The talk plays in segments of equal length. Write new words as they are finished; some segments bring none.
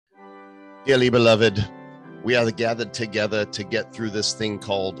Dearly beloved, we are gathered together to get through this thing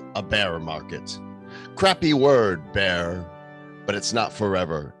called a bear market. Crappy word, bear, but it's not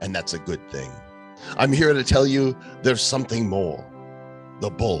forever, and that's a good thing. I'm here to tell you there's something more.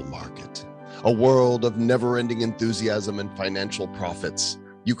 The bull market, a world of never-ending enthusiasm and financial profits.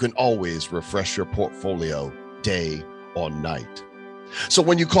 You can always refresh your portfolio day or night. So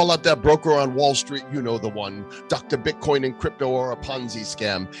when you call out that broker on Wall Street, you know the one, Dr. Bitcoin and crypto or a Ponzi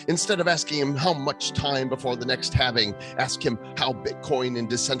scam. Instead of asking him how much time before the next halving, ask him how Bitcoin and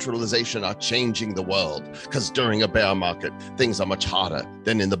decentralization are changing the world. Because during a bear market, things are much harder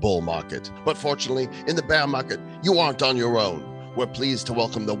than in the bull market. But fortunately, in the bear market, you aren't on your own. We're pleased to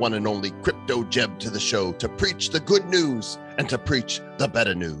welcome the one and only Crypto Jebb to the show to preach the good news and to preach the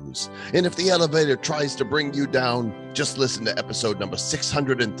better news. And if the elevator tries to bring you down, just listen to episode number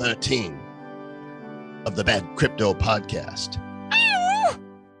 613 of the Bad Crypto Podcast.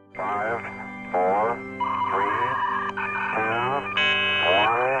 5, 4, 3, 2,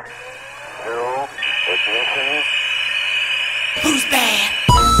 1, 0, ignition. Who's bad?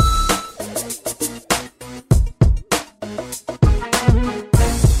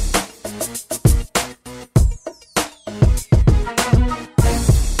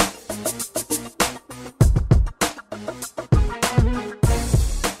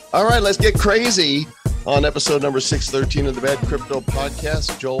 All right, let's get crazy on episode number 613 of the Bad Crypto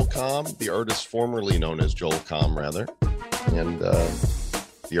Podcast. Joel Comm, the artist formerly known as Joel Comm, rather, and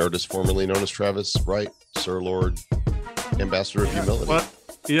the artist formerly known as Travis Wright, Sir Lord, Ambassador of Humility. What?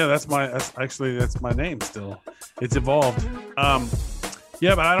 Yeah, that's my name still. It's evolved.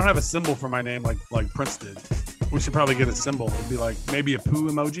 Yeah, but I don't have a symbol for my name like Prince did. We should probably get a symbol. It'd be like maybe a poo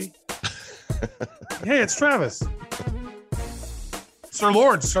emoji. Hey, it's Travis. Sir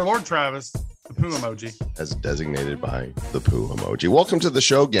Lord Travis, the poo emoji. As designated by the poo emoji. Welcome to the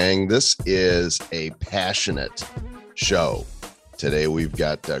show, gang. This is a passionate show. Today we've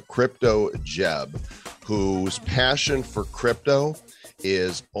got Crypto Jebb, whose passion for crypto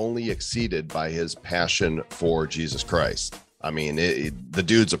is only exceeded by his passion for Jesus Christ. I mean, the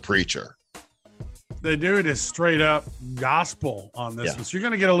dude's a preacher. The dude is straight up gospel on this one. So you're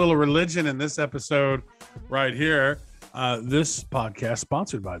going to get a little religion in this episode right here. This podcast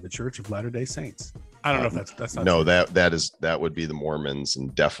sponsored by the Church of Latter-day Saints. I don't know if that's not no true. that would be the Mormons,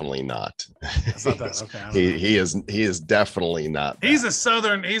 and definitely not. That's not that. Okay, he is definitely not that. He's a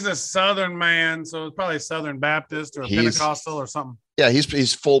southern man, so it's probably a Southern Baptist or a Pentecostal or something. Yeah,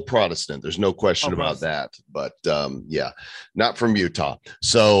 he's full Protestant. There's no question about that. But yeah, not from Utah.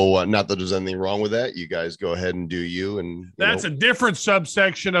 So not that there's anything wrong with that. You guys go ahead and do you. And that's a different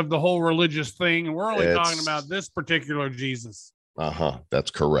subsection of the whole religious thing. And we're only talking about this particular Jesus.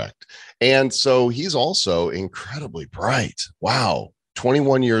 That's correct. And so he's also incredibly bright. Wow.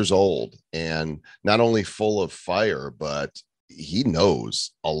 21 years old, and not only full of fire, but he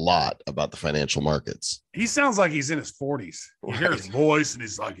knows a lot about the financial markets. He sounds like he's in his 40s. You hear his voice, and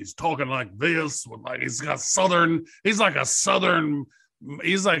he's talking like this, with he's like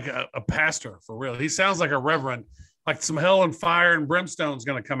a pastor for real. He sounds like a reverend, like some hell and fire and brimstone is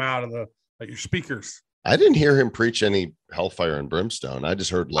going to come out of your speakers. I didn't hear him preach any hellfire and brimstone. I just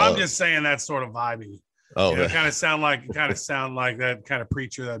heard love. I'm just saying that's sort of vibey. Oh, kind of sound like that kind of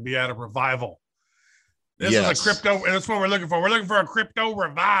preacher that'd be at a revival. This is a crypto. That's what we're looking for. We're looking for a crypto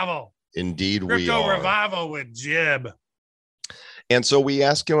revival. Indeed, we crypto are. Revival with Jebb. And so we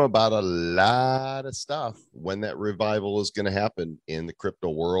asked him about a lot of stuff when that revival is going to happen in the crypto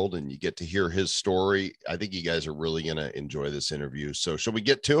world, and you get to hear his story. I think you guys are really going to enjoy this interview. So shall we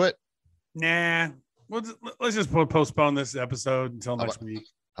get to it? Nah. Let's just postpone this episode until next week.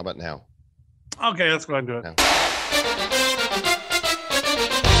 How about now? Okay, let's go ahead and do it. Now.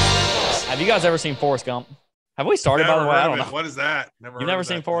 Have you guys ever seen Forrest Gump? Have we started, by the way? I don't know. What is that? You've never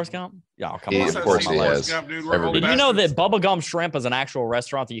seen Forrest Gump? Yeah, come on. Of course he has. Did you know that Bubba Gum Shrimp is an actual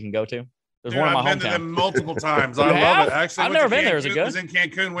restaurant that you can go to? There's one in my hometown. I've been to them multiple times. I love it. Actually, I've never been there. Is it good? I was in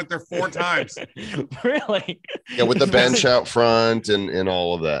Cancun, went there 4 times. Really? Yeah, with the bench out front and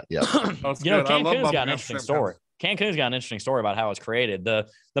all of that. Yeah. Cancun's got an interesting story. Cancun's got an interesting story about how it's created. The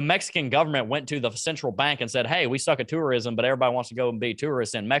Mexican government went to the central bank and said, hey, we suck at tourism, but everybody wants to go and be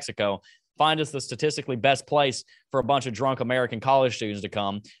tourists in Mexico. Find us the statistically best place for a bunch of drunk American college students to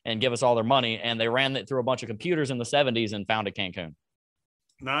come and give us all their money. And they ran it through a bunch of computers in the 70s and founded Cancun.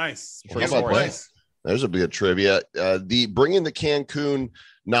 Nice. There's a bit of trivia. The bringing the Cancun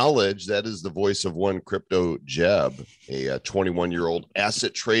knowledge, that is the voice of one Crypto Jebb, a 21-year-old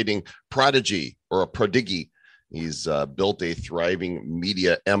asset trading prodigy or a prodigy. He's built a thriving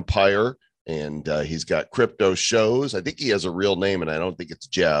media empire, and he's got crypto shows. I think he has a real name, and I don't think it's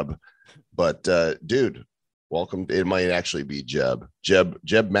Jebb. But dude, welcome. It might actually be Jebb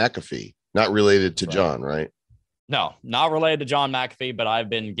McAfee, not related to John, right? No, not related to John McAfee, but I've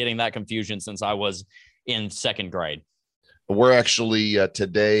been getting that confusion since I was in second grade. We're actually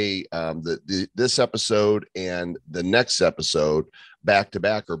today, this episode and the next episode back to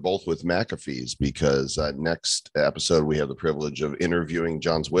back are both with McAfee's, because next episode we have the privilege of interviewing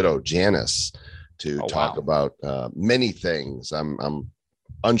John's widow, Janice, to talk about many things. I'm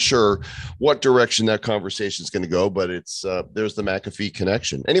unsure what direction that conversation is going to go, but it's there's the McAfee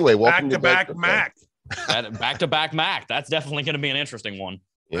connection. Anyway, welcome to back Mac. Back to back Mac. That's definitely going to be an interesting one.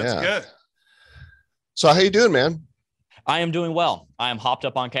 That's good. So how you doing, man? I am doing well. I am hopped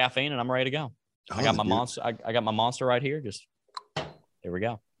up on caffeine and I'm ready to go. I got my monster. I got my monster right here. Just here we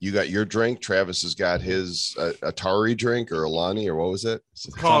go. You got your drink. Travis has got his Atari drink, or Alani, or what was it? It's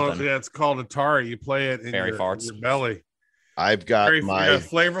called Atari. You play it in your belly. I've got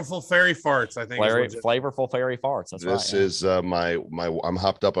flavorful fairy farts. I think flavorful fairy farts. That's right. This is my. I'm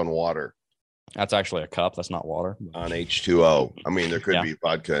hopped up on water. That's actually a cup. That's not water. On H2O. I mean, there could be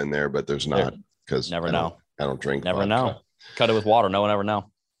vodka in there, but there's not, because never know. I don't drink. Never vodka. know. Cut it with water. No one ever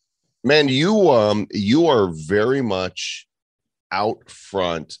know. Man, you are very much out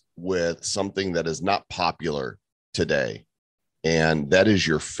front with something that is not popular today, and that is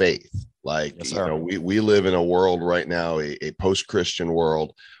your faith. Like, yes, we live in a world right now, a post-Christian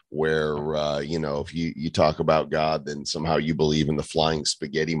world, where if you talk about God, then somehow you believe in the flying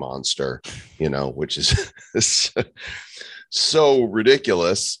spaghetti monster, which is so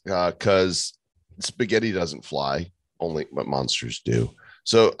ridiculous, because spaghetti doesn't fly, but monsters do.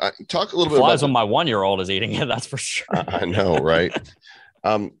 So talk a little bit about when my 1-year-old is eating it. That's for sure. I know, right?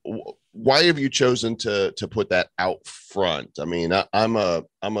 Why have you chosen to put that out front? I mean, I'm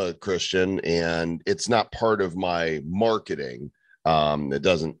a Christian, and it's not part of my marketing. It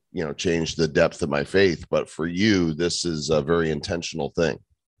doesn't, change the depth of my faith, but for you, this is a very intentional thing.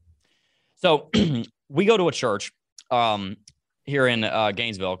 So we go to a church here in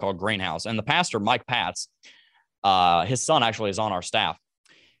Gainesville called Greenhouse, and the pastor, Mike Patz, his son actually is on our staff.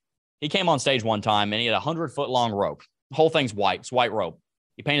 He came on stage one time and he had 100-foot long rope. The whole thing's white. It's white rope.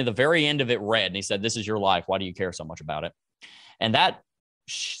 He painted the very end of it red, and he said, "This is your life. Why do you care so much about it?" And that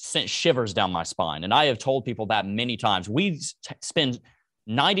sent shivers down my spine. And I have told people that many times. We spend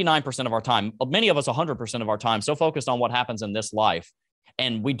 99% of our time, many of us 100% of our time, so focused on what happens in this life,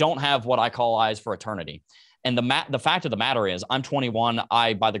 and we don't have what I call eyes for eternity. And the fact of the matter is, I'm 21.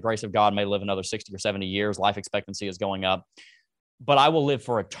 I, by the grace of God, may live another 60 or 70 years. Life expectancy is going up. But I will live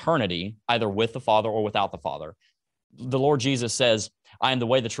for eternity, either with the Father or without the Father. The Lord Jesus says, "I am the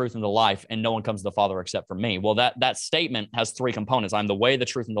way, the truth, and the life, and no one comes to the Father except for me." Well, that statement has three components. I'm the way, the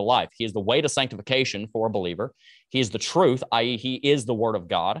truth, and the life. He is the way to sanctification for a believer. He is the truth, i.e., he is the Word of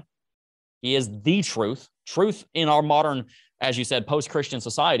God. He is the truth. Truth in our modern, as you said, post-Christian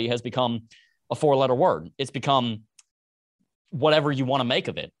society has become a four-letter word. It's become whatever you want to make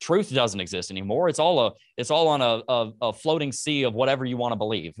of it. Truth doesn't exist anymore. It's all on a floating sea of whatever you want to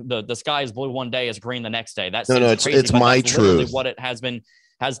believe. The sky is blue one day, it's green the next day. That's it's my truth. What it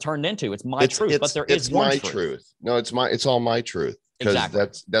has turned into. It's my truth, but there is one truth. No, it's all my truth. Because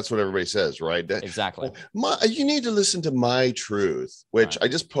exactly. that's what everybody says, right? Exactly. You need to listen to my truth, which right. I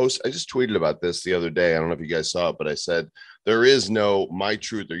just tweeted about this the other day. I don't know if you guys saw it, but I said, there is no my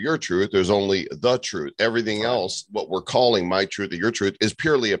truth or your truth. There's only the truth. Everything else, what we're calling my truth or your truth, is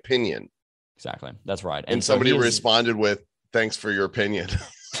purely opinion. Exactly. That's right. And somebody responded with, "Thanks for your opinion."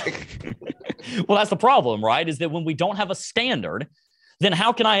 Well, that's the problem, right? Is that when we don't have a standard, then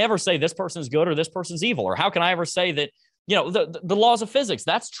how can I ever say this person's good or this person's evil? Or how can I ever say that, the laws of physics,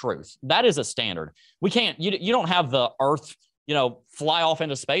 that's truth. That is a standard. We can't, you don't have the earth, fly off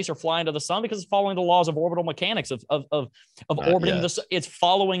into space or fly into the sun, because it's following the laws of orbital mechanics of orbiting the sun. It's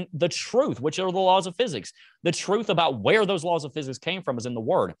following the truth, which are the laws of physics. The truth about where those laws of physics came from is in the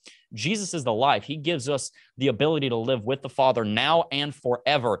Word. Jesus is the life. He gives us the ability to live with the Father now and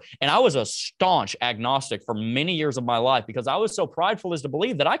forever. And I was a staunch agnostic for many years of my life, because I was so prideful as to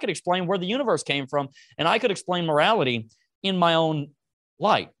believe that I could explain where the universe came from, and I could explain morality in my own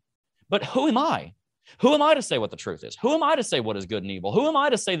light. But who am I? Who am I to say what the truth is? Who am I to say what is good and evil? Who am I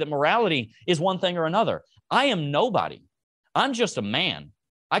to say that morality is one thing or another? I am nobody. I'm just a man.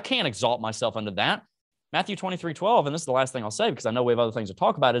 I can't exalt myself into that. Matthew 23:12, and this is the last thing I'll say because I know we have other things to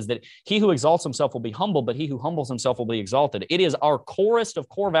talk about, is that he who exalts himself will be humbled, but he who humbles himself will be exalted. It is our corest of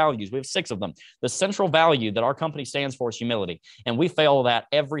core values. We have 6 of them. The central value that our company stands for is humility, and we fail that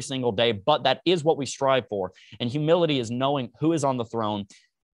every single day, but that is what we strive for. And humility is knowing who is on the throne,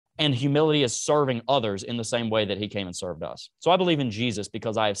 And humility is serving others in the same way that he came and served us. So I believe in Jesus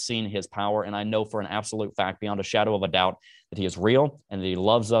because I have seen his power, and I know for an absolute fact, beyond a shadow of a doubt, that he is real and that he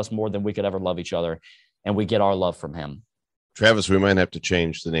loves us more than we could ever love each other. And we get our love from him. Travis, we might have to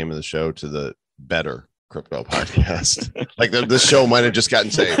change the name of the show to the Better Crypto Podcast. Like this show might have just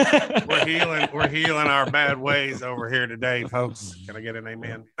gotten saved. We're healing our bad ways over here today, folks. Can I get an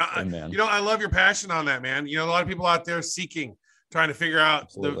amen? Amen. You know, I love your passion on that, man. You know, a lot of people out there seeking, trying to figure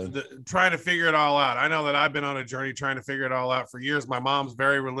out trying to figure it all out. I know that I've been on a journey trying to figure it all out for years. My mom's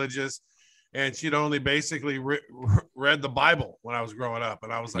very religious, and she'd only basically read the Bible when I was growing up.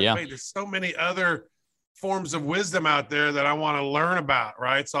 And I was like, wait, there's so many other forms of wisdom out there that I want to learn about,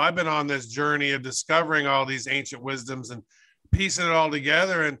 right? So I've been on this journey of discovering all these ancient wisdoms and piecing it all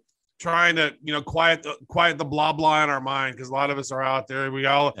together and trying to, you know, quiet the blah blah in our mind, because a lot of us are out there. We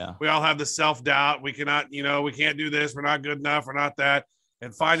all have the self-doubt. We cannot, you know, we can't do this. We're not good enough. We're not that.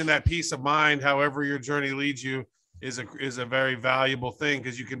 And finding that peace of mind, however your journey leads you, is a very valuable thing,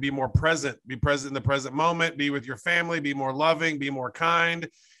 because you can be more present, be present in the present moment, be with your family, be more loving, be more kind.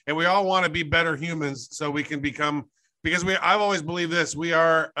 And we all want to be better humans so we can become, because I've always believed this, we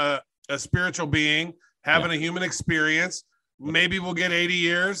are a spiritual being having a human experience. Maybe we'll get 80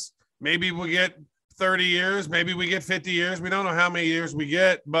 years. Maybe we'll get 30 years. Maybe we get 50 years. We don't know how many years we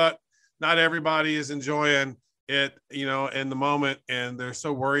get, but not everybody is enjoying it, you know, in the moment. And they're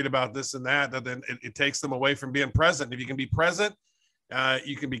so worried about this and that then it takes them away from being present. If you can be present,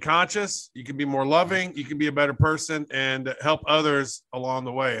 you can be conscious, you can be more loving, you can be a better person and help others along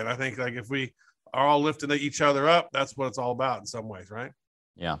the way. And I think, like, if we are all lifting each other up, that's what it's all about in some ways, right?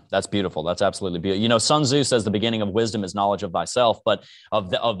 Yeah, that's beautiful. That's absolutely beautiful. You know, Sun Tzu says the beginning of wisdom is knowledge of thyself, but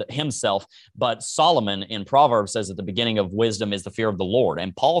of himself. But Solomon in Proverbs says that the beginning of wisdom is the fear of the Lord.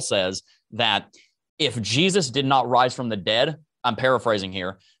 And Paul says that if Jesus did not rise from the dead, I'm paraphrasing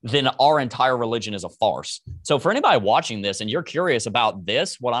here, then our entire religion is a farce. So for anybody watching this and you're curious about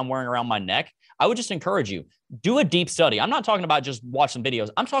this, what I'm wearing around my neck, I would just encourage you, do a deep study. I'm not talking about just watch some videos.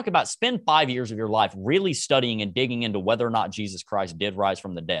 I'm talking about spend 5 years of your life really studying and digging into whether or not Jesus Christ did rise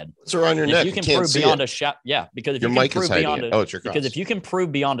from the dead. It's around your neck. You can prove beyond a shadow. Yeah, because if your you can mic prove is hiding beyond it. Oh, it's your cross. because if you can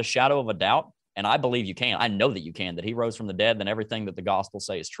prove beyond a shadow of a doubt, and I believe you can, I know that you can, that he rose from the dead, then everything that the gospel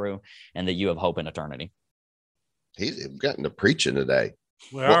say is true, and that you have hope in eternity. He's gotten to preaching today.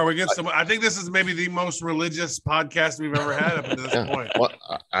 We get some. I think this is maybe the most religious podcast we've ever had up to this point. Well,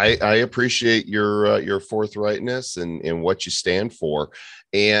 I appreciate your forthrightness and what you stand for,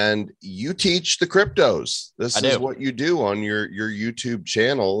 and you teach the cryptos. This is what you do on your YouTube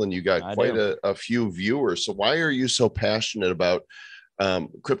channel, and you got quite a few viewers. So why are you so passionate about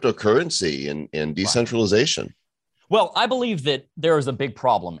cryptocurrency and decentralization? Well, I believe that there is a big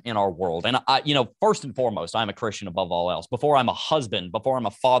problem in our world. And I, you know, first and foremost, I'm a Christian above all else. Before I'm a husband, before I'm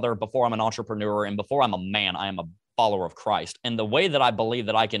a father, before I'm an entrepreneur, and before I'm a man, I am a follower of Christ. And the way that I believe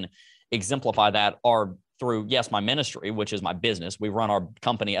that I can exemplify that are through, yes, my ministry, which is my business. We run our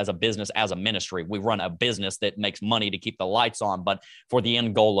company as a business, as a ministry. We run a business that makes money to keep the lights on, but for the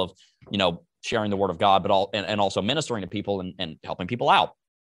end goal of, you know, sharing the word of God, but and also ministering to people and helping people out.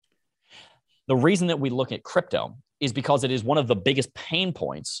 The reason that we look at crypto is because it is one of the biggest pain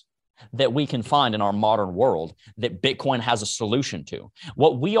points that we can find in our modern world that Bitcoin has a solution to.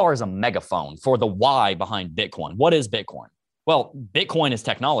 What we are is a megaphone for the why behind Bitcoin. What is Bitcoin? Well, Bitcoin is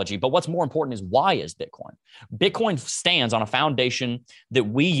technology, but what's more important is why is Bitcoin? Bitcoin stands on a foundation that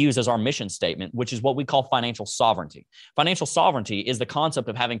we use as our mission statement, which is what we call financial sovereignty. Financial sovereignty is the concept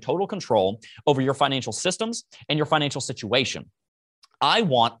of having total control over your financial systems and your financial situation. I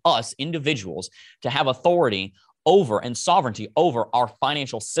want us individuals to have authority over and sovereignty over our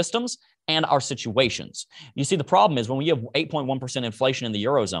financial systems and our situations. You see, the problem is when we have 8.1% inflation in the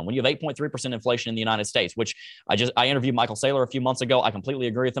Eurozone, when you have 8.3% inflation in the United States, which I interviewed Michael Saylor a few months ago. I completely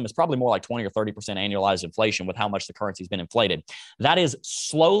agree with him. It's probably more like 20 or 30% annualized inflation with how much the currency's been inflated. That is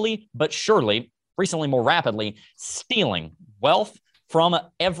slowly but surely, recently more rapidly, stealing wealth from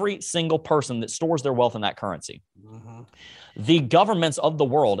every single person that stores their wealth in that currency. Mm-hmm. The governments of the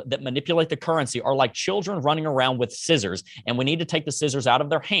world that manipulate the currency are like children running around with scissors, and we need to take the scissors out of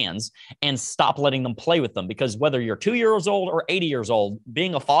their hands and stop letting them play with them, because whether you're 2 years old or 80 years old,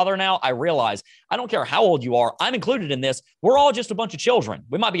 being a father now, I realize I don't care how old you are. I'm included in this. We're all just a bunch of children.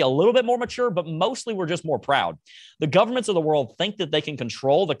 We might be a little bit more mature, but mostly we're just more proud. The governments of the world think that they can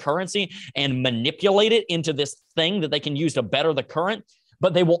control the currency and manipulate it into this thing that they can use to better the current,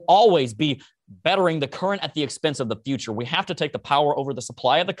 but they will always be bettering the current at the expense of the future. We have to take the power over the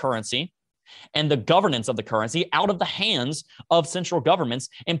supply of the currency and the governance of the currency out of the hands of central governments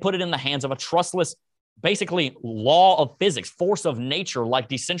and put it in the hands of a trustless basically law of physics, force of nature, like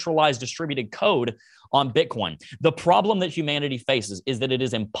decentralized distributed code on Bitcoin. The problem that humanity faces is that it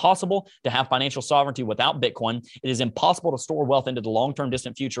is impossible to have financial sovereignty without Bitcoin. It is impossible to store wealth into the long-term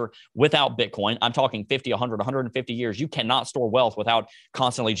distant future without Bitcoin. I'm talking 50, 100, 150 years. You cannot store wealth without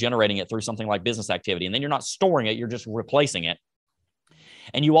constantly generating it through something like business activity. And then you're not storing it, you're just replacing it.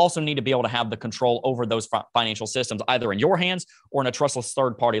 And you also need to be able to have the control over those financial systems, either in your hands or in a trustless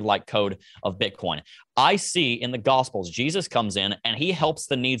third party like code of Bitcoin. I see in the Gospels, Jesus comes in and he helps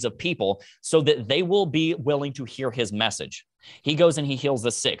the needs of people so that they will be willing to hear his message. He goes and he heals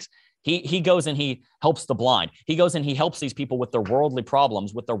the sick. He goes and he helps the blind. He goes and he helps these people with their worldly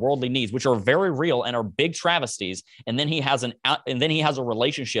problems, with their worldly needs, which are very real and are big travesties. And then he has a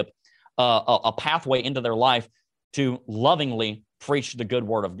relationship, a pathway into their life to lovingly preach the good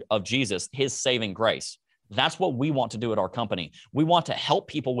word of Jesus, his saving grace. That's what we want to do at our company. We want to help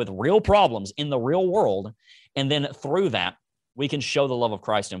people with real problems in the real world. And then through that, we can show the love of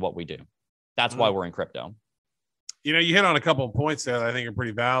Christ in what we do. That's why we're in crypto. You hit on a couple of points there that I think are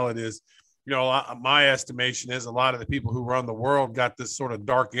pretty valid. Is, my estimation is a lot of the people who run the world got this sort of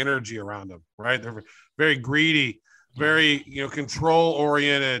dark energy around them, right? They're very greedy, very, control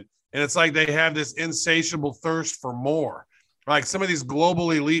oriented. And it's like they have this insatiable thirst for more. Like some of these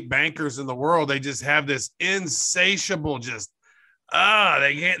global elite bankers in the world, they just have this insatiable,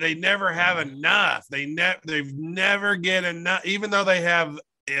 they never have enough. They've never get enough, even though they have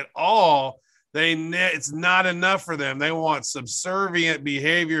it all. It's not enough for them. They want subservient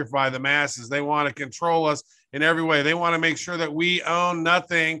behavior by the masses. They want to control us in every way. They want to make sure that we own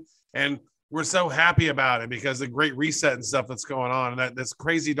nothing. And we're so happy about it because the great reset and stuff that's going on, and this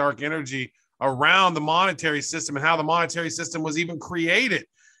crazy dark energy around the monetary system and how the monetary system was even created.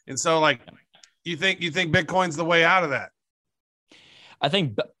 And so, like, you think Bitcoin's the way out of that? I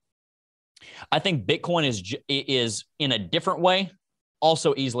think Bitcoin is in a different way,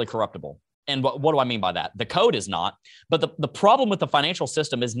 also easily corruptible. And what do I mean by that? The code is not, but the problem with the financial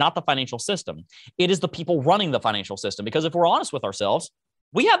system is not the financial system. It is the people running the financial system. Because if we're honest with ourselves,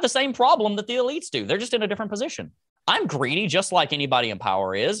 we have the same problem that the elites do. They're just in a different position. I'm greedy just like anybody in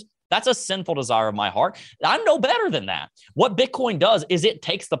power is. That's a sinful desire of my heart. I'm no better than that. What Bitcoin does is it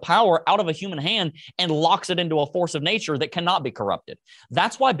takes the power out of a human hand and locks it into a force of nature that cannot be corrupted.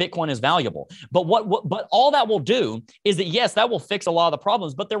 That's why Bitcoin is valuable. But but all that will do is that, yes, that will fix a lot of the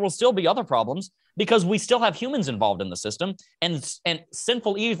problems, but there will still be other problems because we still have humans involved in the system, and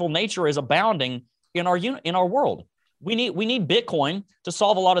sinful, evil nature is abounding in our world. We need Bitcoin to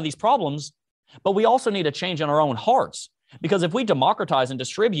solve a lot of these problems, but we also need a change in our own hearts. Because if we democratize and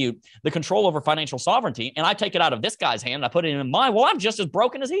distribute the control over financial sovereignty, and I take it out of this guy's hand and I put it in mine, well, I'm just as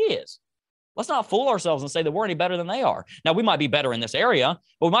broken as he is. Let's not fool ourselves and say that we're any better than they are. Now, we might be better in this area,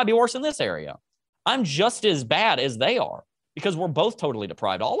 but we might be worse in this area. I'm just as bad as they are because we're both totally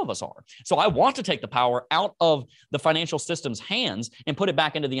deprived. All of us are. So I want to take the power out of the financial system's hands and put it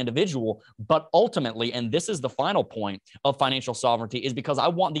back into the individual. But ultimately, and this is the final point of financial sovereignty, is because I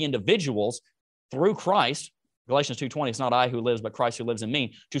want the individuals through Christ, Galatians 2:20, it's not I who lives, but Christ who lives in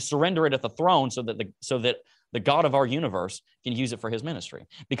me, to surrender it at the throne so that the God of our universe can use it for his ministry.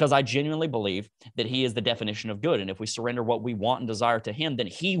 Because I genuinely believe that he is the definition of good. And if we surrender what we want and desire to him, then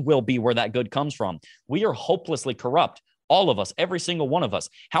he will be where that good comes from. We are hopelessly corrupt, all of us, every single one of us.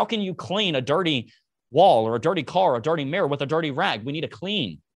 How can you clean a dirty wall or a dirty car or a dirty mirror with a dirty rag? We need a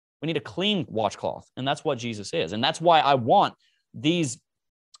clean washcloth. And that's what Jesus is. And that's why I want these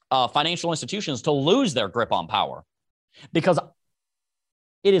financial institutions to lose their grip on power, because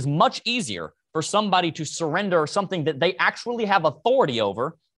it is much easier for somebody to surrender something that they actually have authority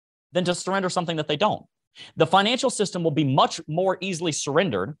over than to surrender something that they don't. The financial system will be much more easily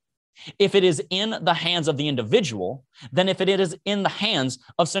surrendered if it is in the hands of the individual than if it is in the hands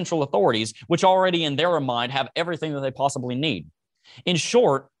of central authorities, which already in their mind have everything that they possibly need. In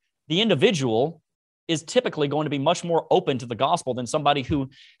short, the individual is typically going to be much more open to the gospel than somebody who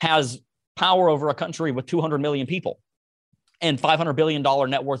has power over a country with 200 million people and $500 billion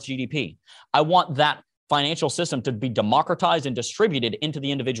net worth GDP. I want that financial system to be democratized and distributed into the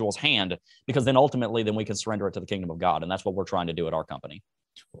individual's hand, because then ultimately we can surrender it to the kingdom of God. And that's what we're trying to do at our company.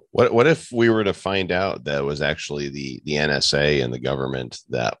 What if we were to find out that it was actually the NSA and the government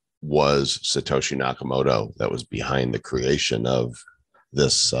that was Satoshi Nakamoto that was behind the creation of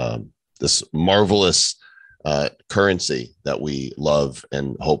this this marvelous currency that we love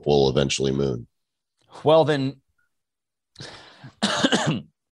and hope will eventually moon? Well, then,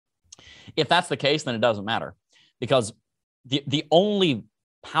 if that's the case, then it doesn't matter, because the only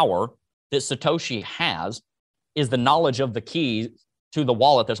power that Satoshi has is the knowledge of the keys to the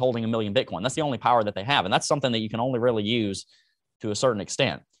wallet that's holding 1 million Bitcoin. That's the only power that they have. And that's something that you can only really use to a certain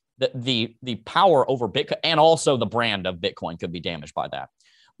extent. The power over Bitcoin and also the brand of Bitcoin could be damaged by that.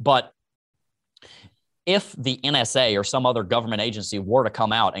 But if the NSA or some other government agency were to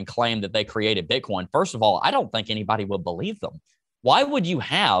come out and claim that they created Bitcoin, first of all, I don't think anybody would believe them. Why would you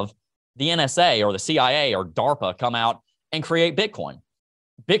have the NSA or the CIA or DARPA come out and create Bitcoin?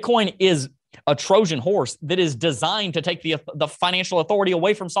 Bitcoin is a Trojan horse that is designed to take the financial authority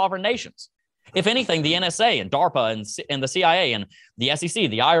away from sovereign nations. If anything, the NSA and DARPA and the CIA and the SEC,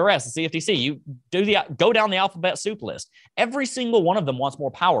 the IRS, the CFTC, you go down the alphabet soup list. Every single one of them wants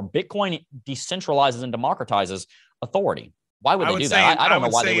more power. Bitcoin decentralizes and democratizes authority. Why would they do that? I don't know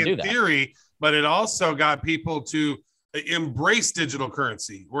why they would do that. Theory, but it also got people to embrace digital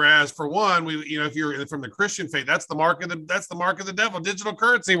currency. Whereas for one, if you're from the Christian faith, that's the mark of the devil. Digital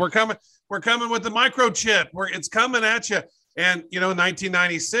currency. We're coming with the microchip. It's coming at you. And in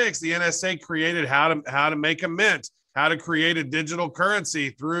 1996, the NSA created how to make a mint, how to create a digital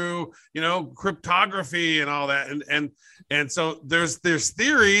currency through cryptography and all that. And so there's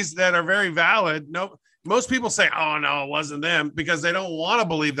theories that are very valid. No, most people say, oh no, it wasn't them, because they don't want to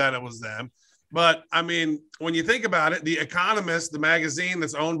believe that it was them. But I mean, when you think about it, The Economist, the magazine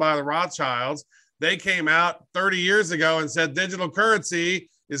that's owned by the Rothschilds, they came out 30 years ago and said digital currency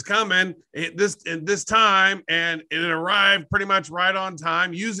is coming at this time, and it arrived pretty much right on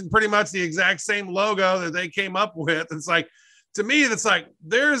time, using pretty much the exact same logo that they came up with. It's like, to me, it's like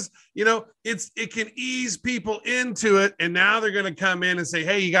there's, it can ease people into it, and now they're going to come in and say,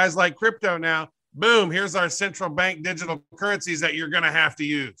 hey, you guys like crypto now? Boom, here's our central bank digital currencies that you're going to have to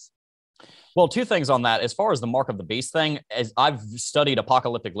use. Well, two things on that. As far as the mark of the beast thing, as I've studied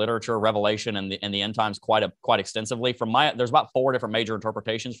apocalyptic literature, Revelation, and the end times quite extensively. There's about 4 different major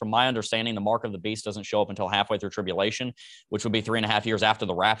interpretations. From my understanding, the mark of the beast doesn't show up until halfway through tribulation, which would be 3.5 years after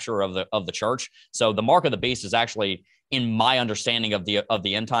the rapture of the church. So the mark of the beast is actually, in my understanding of the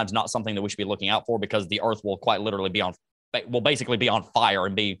end times, not something that we should be looking out for, because the earth will quite literally basically be on fire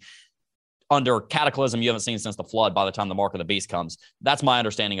and be under cataclysm you haven't seen since the flood by the time the mark of the beast comes. That's my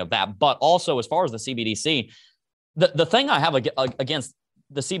understanding of that. But also, as far as the CBDC, the thing I have against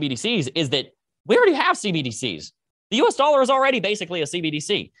the CBDCs is that we already have CBDCs. The US dollar is already basically a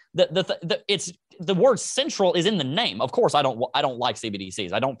CBDC. The word central is in the name. Of course, I don't like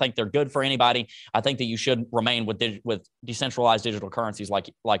CBDCs. I don't think they're good for anybody. I think that you should remain with decentralized digital currencies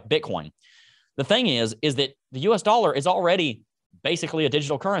like Bitcoin. The thing is that the US dollar is already basically a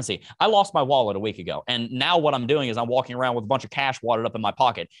digital currency. I lost my wallet a week ago, and now what I'm doing is I'm walking around with a bunch of cash wadded up in my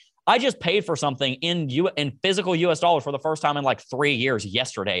pocket. I just paid for something in physical US dollars for the first time in like 3 years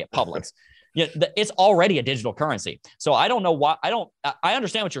yesterday at Publix. It's already a digital currency. So I don't know why. I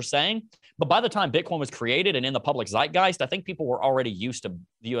understand what you're saying, but by the time Bitcoin was created and in the public zeitgeist, I think people were already used to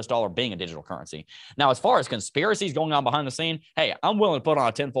the US dollar being a digital currency. Now, as far as conspiracies going on behind the scene, hey, I'm willing to put on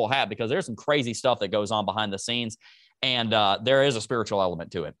a tinfoil hat, because there's some crazy stuff that goes on behind the scenes. And there is a spiritual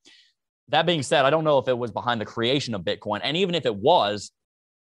element to it. That being said, I don't know if it was behind the creation of Bitcoin. And even if it was,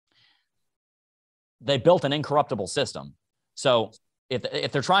 they built an incorruptible system. So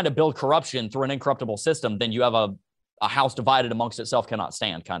if they're trying to build corruption through an incorruptible system, then you have a house divided amongst itself cannot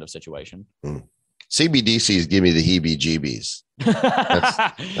stand kind of situation. CBDCs give me the heebie-jeebies.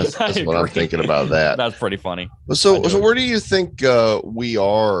 That's what I'm thinking about that. That's pretty funny. So where do you think we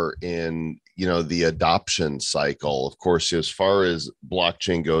are in the adoption cycle? Of course, as far as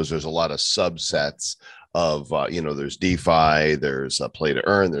blockchain goes, there's a lot of subsets of there's DeFi, there's play to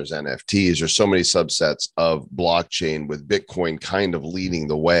earn, there's NFTs. There's so many subsets of blockchain, with Bitcoin kind of leading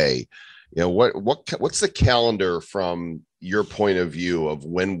the way. What's the calendar from your point of view of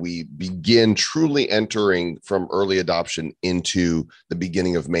when we begin truly entering from early adoption into the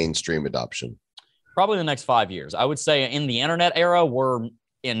beginning of mainstream adoption? Probably the next 5 years. I would say in the internet era, we're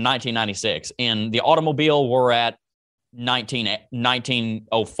in 1996. In the automobile, we're at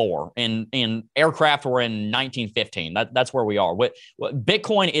 1904. In aircraft, we're in 1915. That's where we are.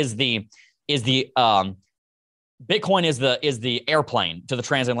 Bitcoin is the airplane to the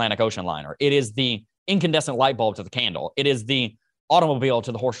transatlantic ocean liner. It is the incandescent light bulb to the candle. It is the automobile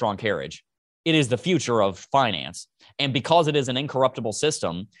to the horse-drawn carriage. It is the future of finance. And because it is an incorruptible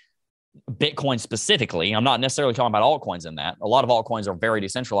system, Bitcoin specifically, I'm not necessarily talking about altcoins in that. A lot of altcoins are very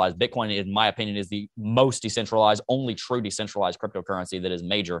decentralized. Bitcoin, in my opinion, is the most decentralized, only true decentralized cryptocurrency that is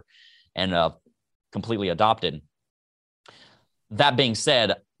major and completely adopted. That being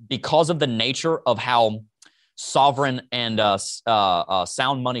said, because of the nature of how sovereign and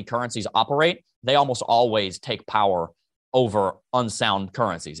sound money currencies operate, they almost always take power over unsound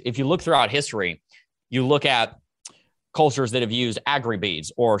currencies. If you look throughout history, you look at cultures that have used agri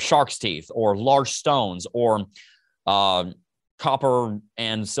beads or shark's teeth or large stones or copper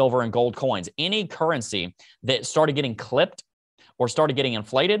and silver and gold coins. Any currency that started getting clipped or started getting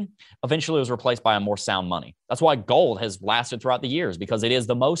inflated eventually was replaced by a more sound money. That's why gold has lasted throughout the years, because it is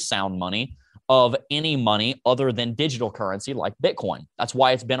the most sound money of any money other than digital currency like Bitcoin. That's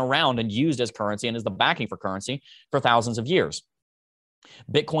why it's been around and used as currency and is the backing for currency for thousands of years.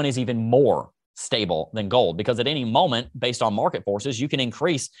 Bitcoin is even more stable than gold, because at any moment, based on market forces, you can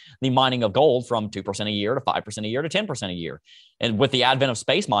increase the mining of gold from 2% a year to 5% a year to 10% a year. And with the advent of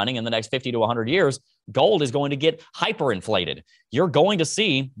space mining in the next 50 to 100 years, gold is going to get hyperinflated. You're going to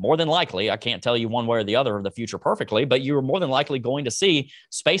see, more than likely, I can't tell you one way or the other of the future perfectly, but you're more than likely going to see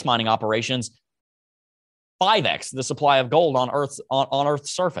space mining operations 5x the supply of gold on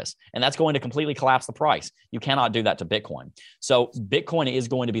Earth's surface. And that's going to completely collapse the price. You cannot do that to Bitcoin. So Bitcoin is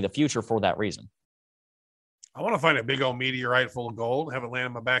going to be the future for that reason. I want to find a big old meteorite full of gold, have it land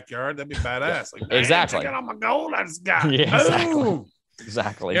in my backyard. That'd be badass. Like, exactly. Check out all my gold I just got. Yeah, exactly.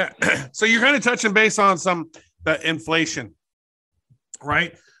 Exactly. Yeah. So you're kind of touching base on some inflation,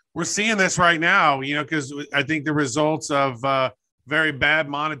 right? We're seeing this right now, because I think the results of very bad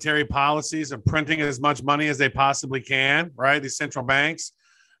monetary policies of printing as much money as they possibly can, right? These central banks.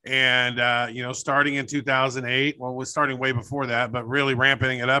 And, starting in 2008, well, we're starting way before that, but really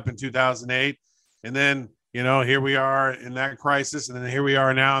ramping it up in 2008. And then, here we are in that crisis. And then here we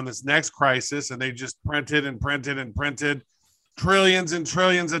are now in this next crisis. And they just printed and printed and printed trillions and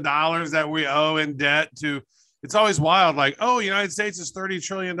trillions of dollars that we owe in debt to. It's always wild. Like, United States is $30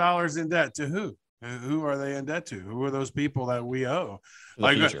 trillion in debt to who? Who are they in debt to? Who are those people that we owe?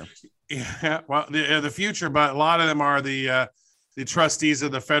 The future. Yeah, well, the future, but a lot of them are the trustees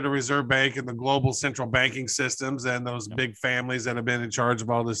of the Federal Reserve Bank and the global central banking systems and those big families that have been in charge of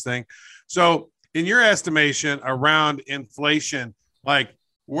all this thing. So, in your estimation around inflation, like,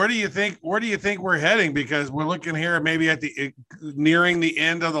 where do you think we're heading? Because we're looking here maybe at nearing the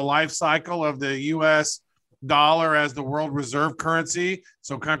end of the life cycle of the U.S. dollar as the world reserve currency.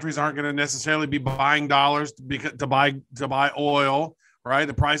 So countries aren't going to necessarily be buying dollars to buy oil, right?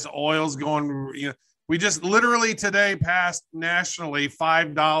 The price of oil is going, we just literally today passed nationally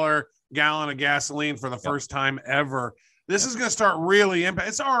 $5 gallon of gasoline for the first time ever. This is going to start really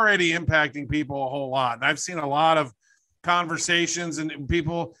it's already impacting people a whole lot. And I've seen a lot of conversations and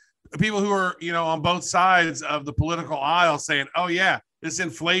people who are, on both sides of the political aisle saying, oh yeah, this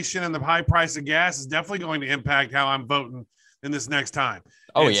inflation and the high price of gas is definitely going to impact how I'm voting in this next time.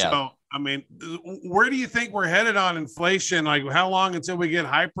 Oh, and yeah. So, I mean, where do you think we're headed on inflation? Like, how long until we get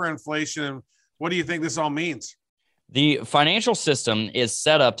hyperinflation? And what do you think this all means? The financial system is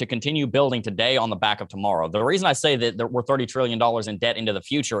set up to continue building today on the back of tomorrow. The reason I say that we're $30 trillion in debt into the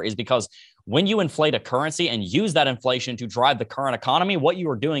future is because when you inflate a currency and use that inflation to drive the current economy, what you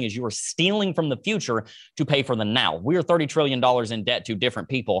are doing is you are stealing from the future to pay for the now. We are $30 trillion in debt to different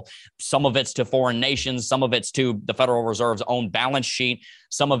people. Some of it's to foreign nations. Some of it's to the Federal Reserve's own balance sheet.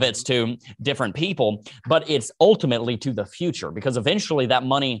 Some of it's to different people. But it's ultimately to the future, because eventually that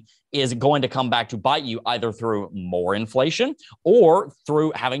money is going to come back to bite you either through more inflation or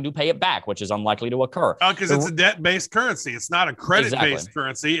through having to pay it back, which is unlikely to occur. Because it's a debt-based currency. It's not a credit-based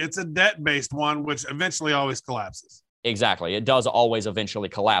currency. It's a debt-based one, which eventually always collapses. Exactly. It does always eventually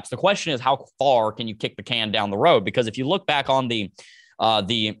collapse. The question is, how far can you kick the can down the road? Because if you look back on the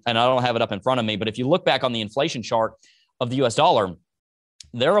and I don't have it up in front of me, but if you look back on the inflation chart of the US dollar,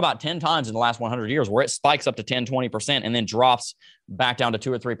 there are about 10 times in the last 100 years where it spikes up to 10, 20% and then drops back down to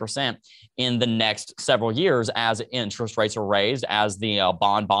 2 or 3% in the next several years as interest rates are raised, as the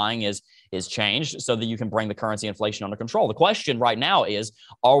bond buying is changed so that you can bring the currency inflation under control. The question right now is,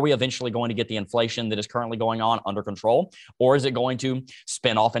 are we eventually going to get the inflation that is currently going on under control, or is it going to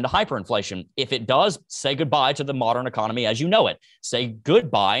spin off into hyperinflation? If it does, say goodbye to the modern economy as you know it. Say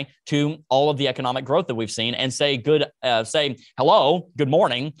goodbye to all of the economic growth that we've seen, and say hello, good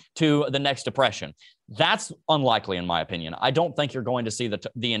morning to the next depression. That's unlikely, in my opinion. I don't think you're going to see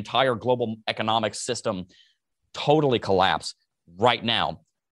the entire global economic system totally collapse right now.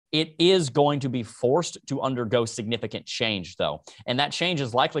 It is going to be forced to undergo significant change, though. And that change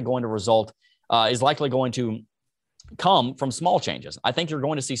is likely going to come from small changes. I think you're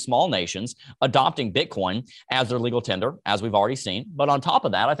going to see small nations adopting Bitcoin as their legal tender, as we've already seen. But on top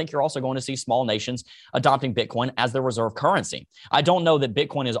of that, I think you're also going to see small nations adopting Bitcoin as their reserve currency. I don't know that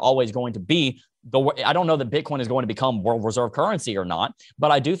Bitcoin is always going to be I don't know that Bitcoin is going to become world reserve currency or not,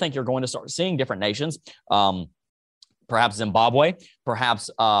 but I do think you're going to start seeing different nations perhaps Zimbabwe,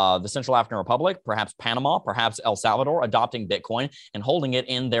 perhaps the Central African Republic, perhaps Panama, perhaps El Salvador adopting Bitcoin and holding it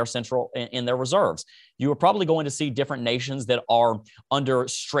in their reserves. You are probably going to see different nations that are under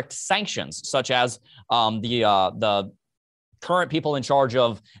strict sanctions, such as the current people in charge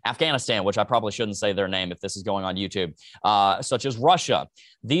of Afghanistan, which I probably shouldn't say their name if this is going on YouTube, such as Russia.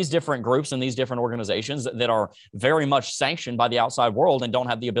 These different groups and these different organizations that are very much sanctioned by the outside world and don't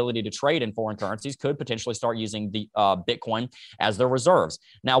have the ability to trade in foreign currencies could potentially start using the Bitcoin as their reserves.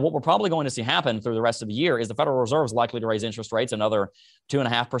 Now, what we're probably going to see happen through the rest of the year is the Federal Reserve is likely to raise interest rates another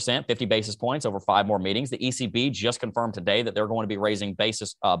 2.5%, 50 basis points over 5 more meetings. The ECB just confirmed today that they're going to be raising base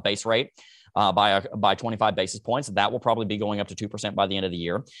rate by 25 basis points. That will probably be going up to 2% by the end of the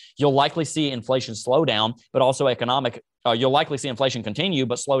year. You'll likely see inflation slow down, but also you'll likely see inflation continue,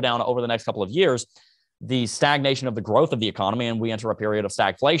 but slow down over the next couple of years. The stagnation of the growth of the economy, and we enter a period of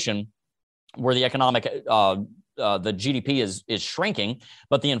stagflation where the economic, the GDP is shrinking,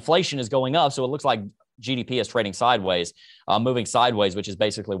 but the inflation is going up. So it looks like GDP is trading sideways, moving sideways, which is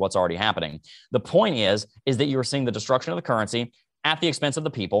basically what's already happening. The point is that you're seeing the destruction of the currency at the expense of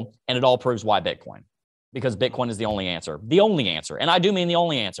the people, and it all proves why Bitcoin, because Bitcoin is the only answer. The only answer, and I do mean the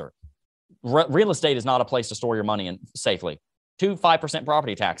only answer. Real estate is not a place to store your money in safely. 5%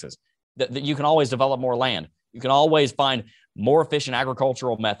 property taxes. That you can always develop more land. You can always find more efficient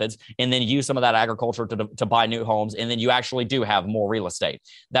agricultural methods and then use some of that agriculture to buy new homes. And then you actually do have more real estate.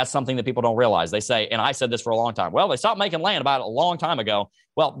 That's something that people don't realize. They say, and I said this for a long time, well, they stopped making land about a long time ago.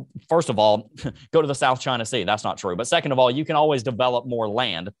 Well, first of all, go to the South China Sea. That's not true. But second of all, you can always develop more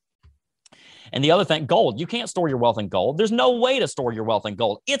land. And the other thing, gold, you can't store your wealth in gold. There's no way to store your wealth in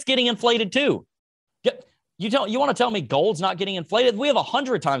gold. It's getting inflated too. You want to tell me gold's not getting inflated? We have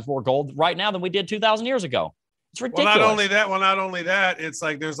 100 times more gold right now than we did 2,000 years ago. It's ridiculous. Well, not only that, it's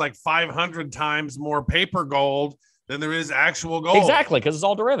like there's like 500 times more paper gold than there is actual gold. Exactly, because it's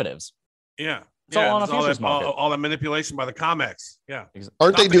all derivatives. Yeah. It's all on a futures market. All that manipulation by the COMEX. Yeah.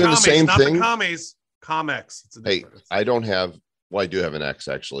 Aren't they doing the same thing? Not the commies. COMEX. Hey, I don't have. Well, I do have an X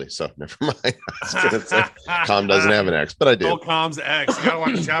actually, so never mind. I was gonna say Com doesn't have an X, but I do. Oh, Com's X. You gotta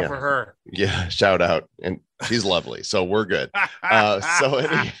watch out for her. Yeah, shout out, and she's lovely, so we're good. So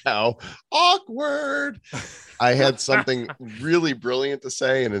anyhow, awkward. I had something really brilliant to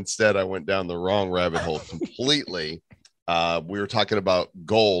say, and instead I went down the wrong rabbit hole completely. We were talking about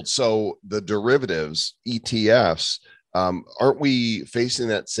gold, so the derivatives ETFs. Aren't we facing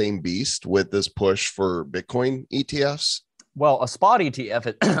that same beast with this push for Bitcoin ETFs? Well, a spot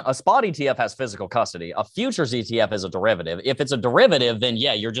ETF has physical custody. A futures ETF is a derivative. If it's a derivative, then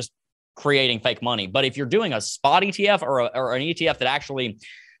yeah, you're just creating fake money. But if you're doing a spot ETF or an ETF that actually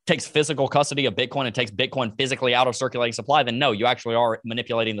takes physical custody of Bitcoin and takes Bitcoin physically out of circulating supply, then no, you actually are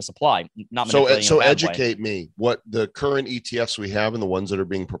manipulating the supply, not manipulating. So educate me. What the current ETFs we have and the ones that are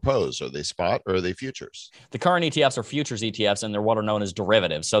being proposed, are they spot or are they futures? The current ETFs are futures ETFs, and they're what are known as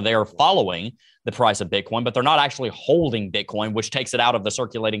derivatives. So they are following the price of Bitcoin, but they're not actually holding Bitcoin, which takes it out of the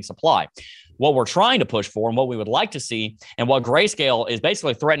circulating supply. What we're trying to push for and what we would like to see, and what Grayscale is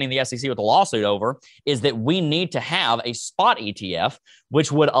basically threatening the SEC with a lawsuit over, is that we need to have a spot ETF,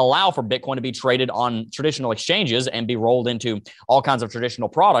 which would allow for Bitcoin to be traded on traditional exchanges and be rolled into all kinds of traditional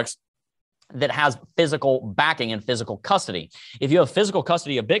products that has physical backing and physical custody. If you have physical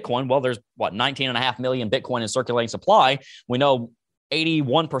custody of Bitcoin, well, there's 19.5 million Bitcoin in circulating supply. We know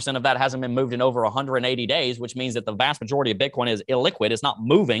 81% of that hasn't been moved in over 180 days, which means that the vast majority of Bitcoin is illiquid. It's not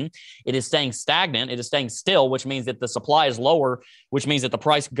moving. It is staying stagnant. It is staying still, which means that the supply is lower, which means that the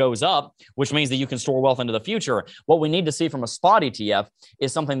price goes up, which means that you can store wealth into the future. What we need to see from a spot ETF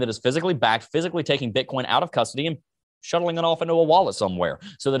is something that is physically backed, physically taking Bitcoin out of custody and shuttling it off into a wallet somewhere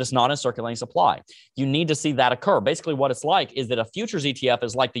so that it's not in circulating supply. You need to see that occur. Basically, what it's like is that a futures ETF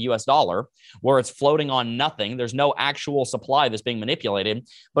is like the US dollar, where it's floating on nothing. There's no actual supply that's being manipulated.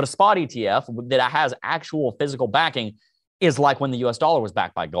 But a spot ETF that has actual physical backing is like when the US dollar was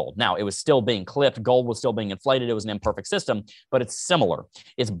backed by gold. Now, it was still being clipped. Gold was still being inflated. It was an imperfect system, but it's similar.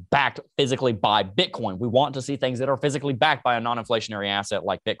 It's backed physically by Bitcoin. We want to see things that are physically backed by a non-inflationary asset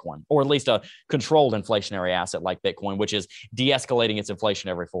like Bitcoin, or at least a controlled inflationary asset like Bitcoin, which is de-escalating its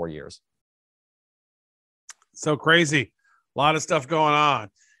inflation every 4 years. So crazy. A lot of stuff going on.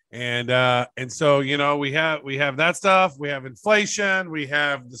 And so, you know, we have that stuff. We have inflation. We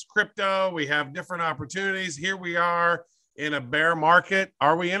have this crypto. We have different opportunities. Here we are in a bear market.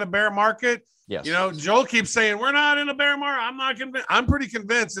 Are we in a bear market? Yes. You know, Joel keeps saying we're not in a bear market. I'm not convinced. I'm pretty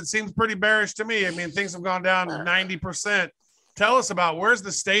convinced. It seems pretty bearish to me. I mean, things have gone down 90%. Tell us about where's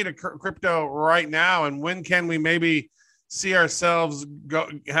the state of crypto right now, and when can we maybe see ourselves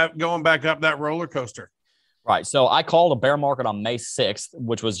going back up that roller coaster? Right. So I called a bear market on May 6th,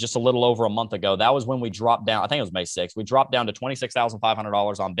 which was just a little over a month ago. That was when we dropped down. I think it was May 6th. We dropped down to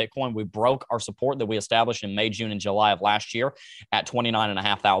 $26,500 on Bitcoin. We broke our support that we established in May, June, and July of last year at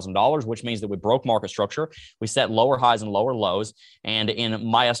 $29,500, which means that we broke market structure. We set lower highs and lower lows. And in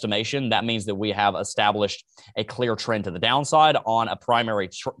my estimation, that means that we have established a clear trend to the downside on a primary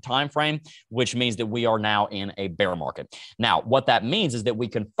time frame, which means that we are now in a bear market. Now, what that means is that we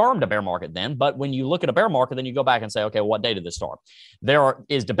confirmed a bear market then. But when you look at a bear market, then you go back and say, okay, well, what day did this start? There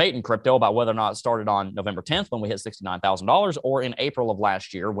is debate in crypto about whether or not it started on November 10th when we hit $69,000 or in April of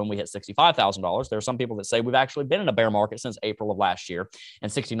last year when we hit $65,000. There are some people that say we've actually been in a bear market since April of last year, and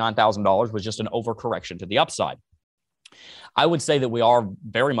 $69,000 was just an overcorrection to the upside. I would say that we are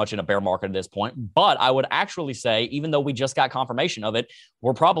very much in a bear market at this point, but I would actually say, even though we just got confirmation of it,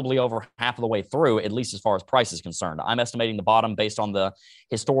 we're probably over half of the way through, at least as far as price is concerned. I'm estimating the bottom based on the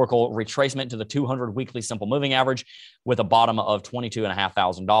historical retracement to the 200 weekly simple moving average with a bottom of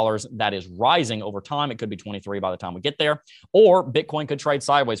 $22,500. That is rising over time. It could be 23 by the time we get there, or Bitcoin could trade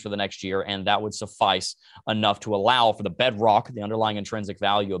sideways for the next year, and that would suffice enough to allow for the bedrock, the underlying intrinsic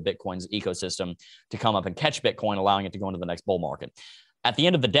value of Bitcoin's ecosystem, to come up and catch Bitcoin, allowing it to go into the next bull market. At the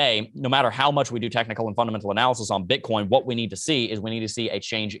end of the day, no matter how much we do technical and fundamental analysis on Bitcoin, what we need to see is we need to see a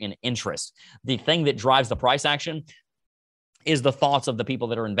change in interest. The thing that drives the price action is the thoughts of the people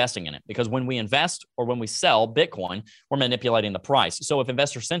that are investing in it. Because when we invest or when we sell Bitcoin, we're manipulating the price. So if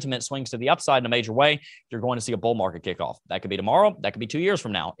investor sentiment swings to the upside in a major way, you're going to see a bull market kick off. That could be tomorrow. That could be 2 years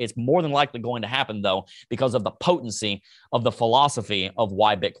from now. It's more than likely going to happen, though, because of the potency of the philosophy of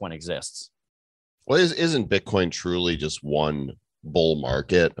why Bitcoin exists. Well, isn't Bitcoin truly just one bull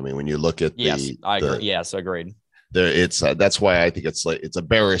market? I mean, when you look at I agree. Yes, agreed. That's why I think it's a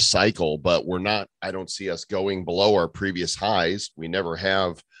bearish cycle, but I don't see us going below our previous highs. We never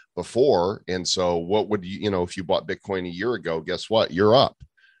have before. And so what would if you bought Bitcoin a year ago, guess what? You're up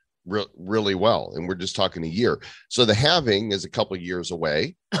really well. And we're just talking a year. So the halving is a couple of years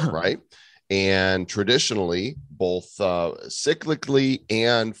away, right? And traditionally, both cyclically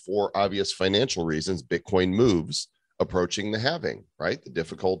and for obvious financial reasons, Bitcoin moves approaching the halving, right? The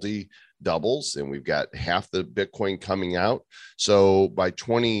difficulty doubles, and we've got half the Bitcoin coming out. So by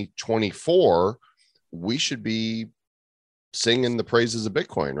 2024, we should be singing the praises of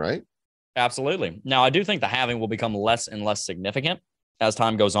Bitcoin, right? Absolutely. Now, I do think the halving will become less and less significant as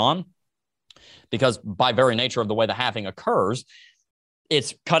time goes on, because by very nature of the way the halving occurs,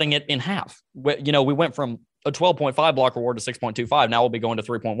 it's cutting it in half. We went from a 12.5 block reward to 6.25. Now we'll be going to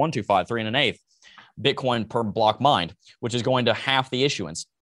 3.125, 3 1/8 Bitcoin per block mined, which is going to half the issuance.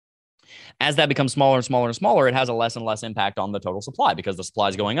 As that becomes smaller and smaller and smaller, it has a less and less impact on the total supply because the supply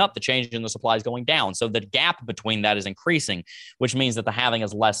is going up, the change in the supply is going down. So the gap between that is increasing, which means that the halving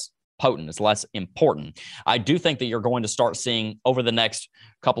is less potent, it's less important. I do think that you're going to start seeing over the next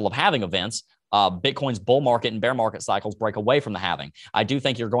couple of halving events, Bitcoin's bull market and bear market cycles break away from the halving. I do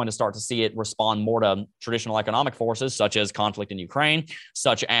think you're going to start to see it respond more to traditional economic forces, such as conflict in Ukraine,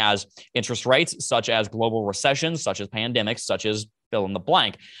 such as interest rates, such as global recessions, such as pandemics, such as fill in the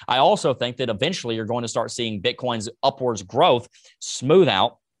blank. I also think that eventually you're going to start seeing Bitcoin's upwards growth smooth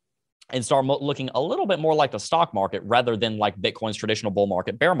out and start looking a little bit more like the stock market rather than like Bitcoin's traditional bull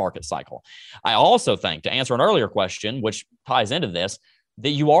market, bear market cycle. I also think, to answer an earlier question, which ties into this,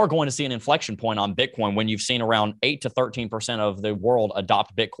 that you are going to see an inflection point on Bitcoin when you've seen around 8 to 13% of the world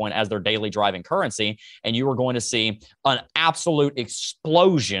adopt Bitcoin as their daily driving currency. And you are going to see an absolute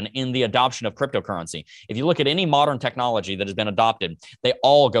explosion in the adoption of cryptocurrency. If you look at any modern technology that has been adopted, they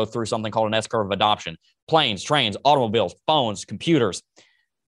all go through something called an S-curve of adoption. Planes, trains, automobiles, phones, computers,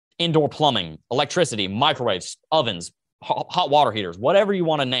 indoor plumbing, electricity, microwaves, ovens, hot water heaters, whatever you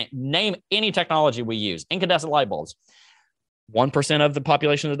want to name any technology we use, incandescent light bulbs. 1% of the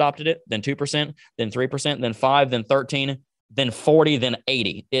population adopted it, then 2%, then 3%, then 5%, then 13%, then 40%, then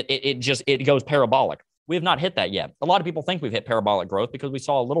 80%. It goes parabolic. We have not hit that yet. A lot of people think we've hit parabolic growth because we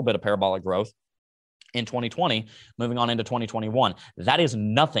saw a little bit of parabolic growth in 2020, moving on into 2021. That is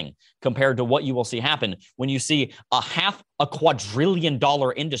nothing compared to what you will see happen when you see a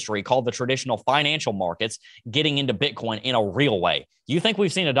quadrillion-dollar industry called the traditional financial markets getting into Bitcoin in a real way. You think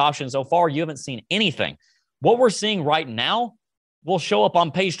we've seen adoption so far? You haven't seen anything. What we're seeing right now will show up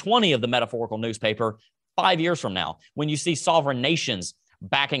on page 20 of the metaphorical newspaper 5 years from now when you see sovereign nations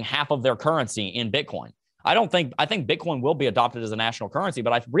backing half of their currency in Bitcoin. I think Bitcoin will be adopted as a national currency,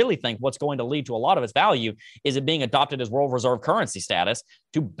 but I really think what's going to lead to a lot of its value is it being adopted as world reserve currency status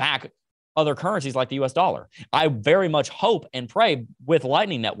to back other currencies like the US dollar. I very much hope and pray with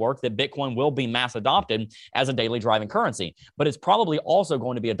Lightning Network that Bitcoin will be mass adopted as a daily driving currency, but it's probably also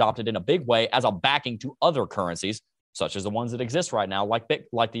going to be adopted in a big way as a backing to other currencies, such as the ones that exist right now, like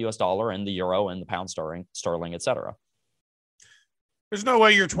the US dollar and the euro and the pound sterling, et cetera. There's no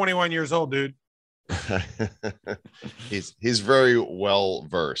way you're 21 years old, dude. he's very well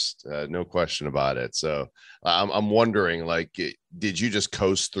versed, no question about it. So I'm wondering, like, did you just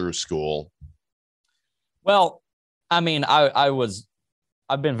coast through school? Well, I mean,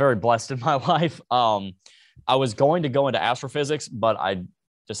 I've been very blessed in my life. I was going to go into astrophysics, but I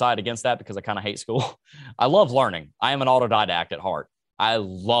decided against that because I kind of hate school. I love learning. I am an autodidact at heart. I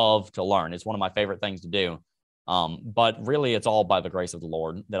love to learn. It's one of my favorite things to do. But really, it's all by the grace of the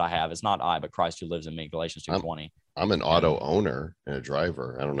Lord that I have. It's not I, but Christ who lives in me. Galatians 2:20. I'm an auto owner and a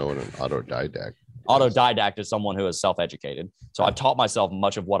driver. I don't know what an autodidact. Autodidact is someone who is self-educated. So I've taught myself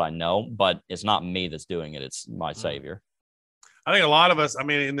much of what I know, but it's not me that's doing it. It's my Savior. I think a lot of us, I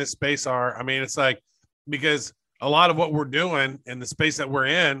mean, in this space it's like, because a lot of what we're doing in the space that we're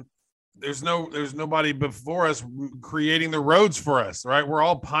in, there's nobody before us creating the roads for us, right? We're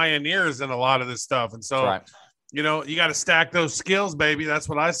all pioneers in a lot of this stuff. And so, right. You know, you got to stack those skills, baby. That's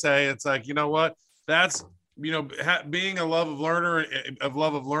what I say. It's like, you know what? That's, you know, being a love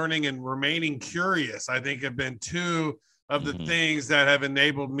of learning and remaining curious, I think have been two of the things that have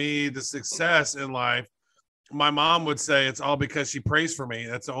enabled me the success in life. My mom would say it's all because she prays for me.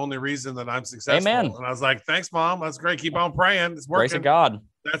 That's the only reason that I'm successful. Amen. And I was like, thanks, Mom. That's great. Keep on praying. It's working. Grace of God.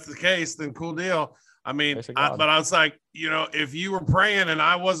 If that's the case, then cool deal. I mean, but I was like, you know, if you were praying and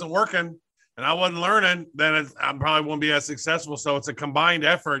I wasn't working and I wasn't learning, then I probably won't be as successful. So it's a combined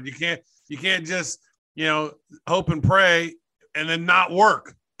effort. You can't just, you know, hope and pray and then not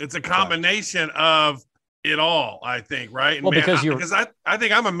work. It's a combination of it all, I think, right? And well, because I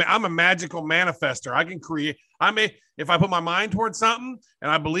think I'm a magical manifester. I can create. If I put my mind towards something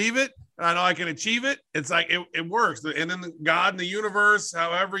and I believe it and I know I can achieve it, it's like it works. And then God and the universe,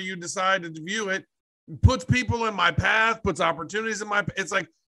 however you decide to view it, puts people in my path, puts opportunities in my. It's like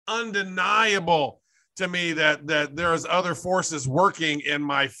undeniable to me that there's other forces working in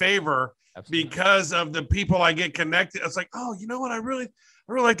my favor. Absolutely. Because of the people I get connected. It's like, oh, you know what? I really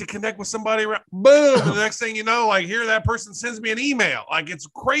like to connect with somebody. Boom. And the next thing you know, like here, that person sends me an email. Like it's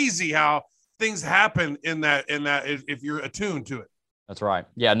crazy how things happen in that, if you're attuned to it. That's right.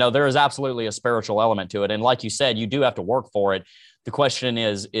 Yeah, no, there is absolutely a spiritual element to it. And like you said, you do have to work for it. The question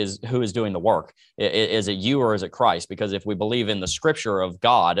is who is doing the work? Is it you or is it Christ? Because if we believe in the scripture of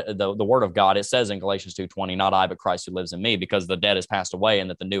God, the word of God, it says in Galatians 2:20, not I, but Christ who lives in me, because the dead has passed away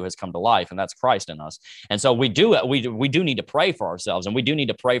and that the new has come to life, and that's Christ in us. And so we do need to pray for ourselves, and we do need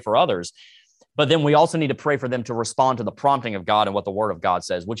to pray for others. But then we also need to pray for them to respond to the prompting of God and what the word of God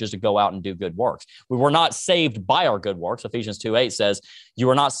says, which is to go out and do good works. We were not saved by our good works. Ephesians 2:8 says, you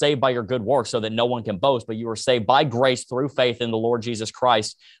are not saved by your good works so that no one can boast, but you are saved by grace through faith in the Lord Jesus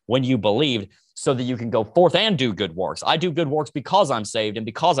Christ when you believed, so that you can go forth and do good works. I do good works because I'm saved and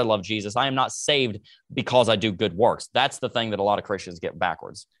because I love Jesus. I am not saved because I do good works. That's the thing that a lot of Christians get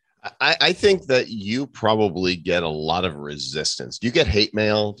backwards. I think that you probably get a lot of resistance. Do you get hate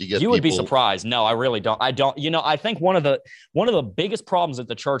mail? Do you get? You would be surprised. No, I really don't. I don't. You know, I think one of the biggest problems that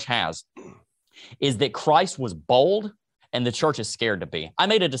the church has is that Christ was bold and the church is scared to be. I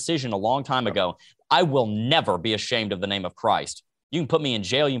made a decision a long time ago. I will never be ashamed of the name of Christ. You can put me in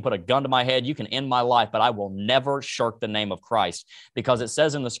jail. You can put a gun to my head. You can end my life, but I will never shirk the name of Christ, because it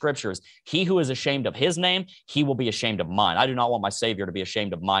says in the scriptures, he who is ashamed of his name, he will be ashamed of mine. I do not want my Savior to be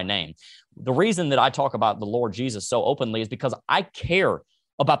ashamed of my name. The reason that I talk about the Lord Jesus so openly is because I care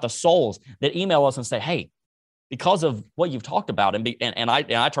about the souls that email us and say, hey, because of what you've talked about, and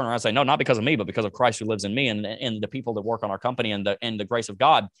I turn around and say, no, not because of me, but because of Christ who lives in me and the people that work on our company and the grace of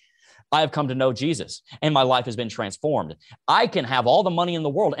God, I have come to know Jesus and my life has been transformed. I can have all the money in the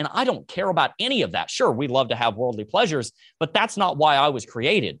world and I don't care about any of that. Sure, we love to have worldly pleasures, but that's not why I was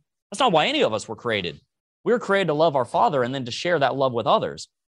created. That's not why any of us were created. We were created to love our Father and then to share that love with others.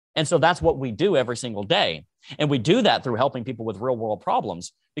 And so that's what we do every single day. And we do that through helping people with real world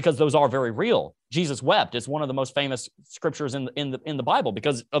problems, because those are very real. Jesus wept. It's one of the most famous scriptures in the Bible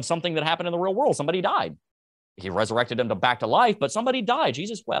because of something that happened in the real world. Somebody died. He resurrected him back to life, but somebody died.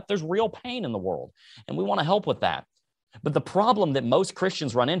 Jesus wept. There's real pain in the world, and we want to help with that. But the problem that most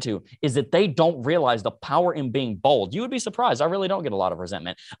Christians run into is that they don't realize the power in being bold. You would be surprised. I really don't get a lot of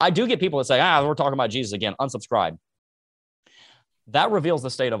resentment. I do get people that say, we're talking about Jesus again, unsubscribe. That reveals the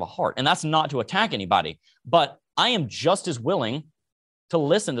state of a heart, and that's not to attack anybody. But I am just as willing to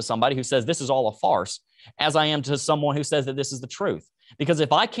listen to somebody who says this is all a farce as I am to someone who says that this is the truth. Because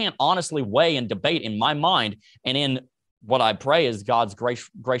if I can't honestly weigh and debate in my mind and in what I pray is God's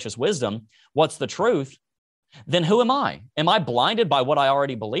gracious wisdom, what's the truth, then who am I? Am I blinded by what I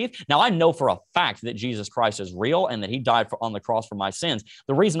already believe? Now, I know for a fact that Jesus Christ is real and that he died on the cross for my sins.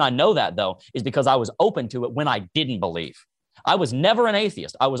 The reason I know that, though, is because I was open to it when I didn't believe. I was never an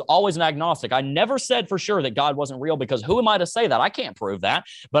atheist. I was always an agnostic. I never said for sure that God wasn't real, because who am I to say that? I can't prove that.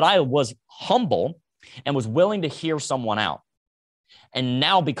 But I was humble and was willing to hear someone out. And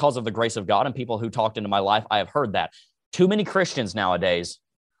now, because of the grace of God and people who talked into my life, I have heard that. Too many Christians nowadays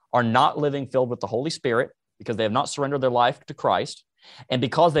are not living filled with the Holy Spirit, because they have not surrendered their life to Christ. And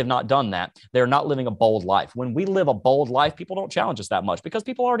because they've not done that, they're not living a bold life. When we live a bold life, people don't challenge us that much because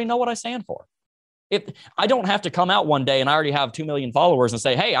people already know what I stand for. If I don't have to come out one day and I already have 2 million followers and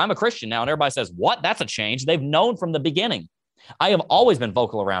say, hey, I'm a Christian now. And everybody says, what? That's a change. They've known from the beginning. I have always been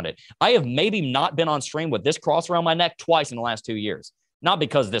vocal around it. I have maybe not been on stream with this cross around my neck twice in the last 2 years. Not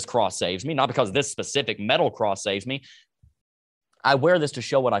because this cross saves me, not because this specific metal cross saves me. I wear this to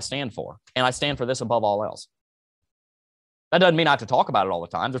show what I stand for, and I stand for this above all else. That doesn't mean I have to talk about it all the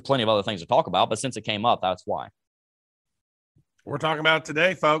time. There's plenty of other things to talk about, but since it came up, that's why. We're talking about it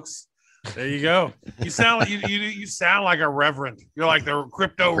today, folks. There you go. You sound like you sound like a reverend. You're like the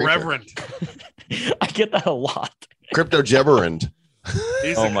crypto reverend. I get that a lot. Crypto Jebberend.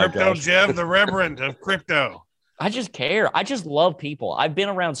 He's the crypto Jebb, the reverend of crypto. I just care. I just love people. I've been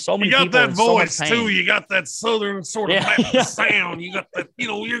around so many people. You got that voice too. You got that southern sort of Baptist sound. You got that,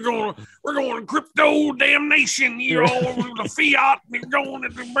 we're going to crypto damnation. You're all over the fiat. You're going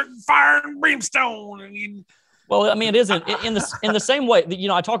to fire and brimstone. Well, I mean, it isn't in the same way that,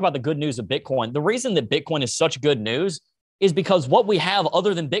 I talk about the good news of Bitcoin. The reason that Bitcoin is such good news is because what we have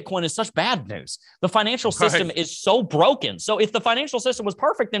other than Bitcoin is such bad news. The financial system is so broken. So if the financial system was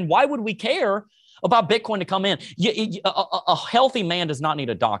perfect, then why would we care about Bitcoin to come in? A healthy man does not need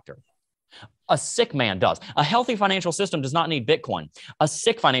a doctor. A sick man does. A healthy financial system does not need Bitcoin. A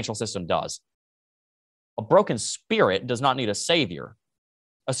sick financial system does. A broken spirit does not need a savior.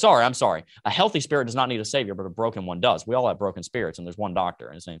 I'm sorry. A healthy spirit does not need a savior, but a broken one does. We all have broken spirits, and there's one doctor,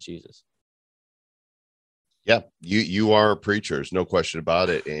 and his name's Jesus. Yeah, you are preachers, no question about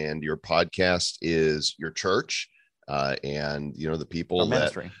it. And your podcast is your church. And the people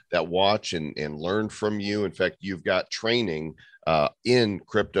that watch and learn from you. In fact, you've got training in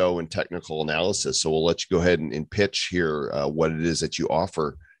crypto and technical analysis. So we'll let you go ahead and pitch here what it is that you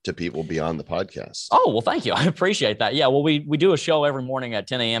offer to people beyond the podcast. Oh, well, thank you. I appreciate that. Yeah, well, we do a show every morning at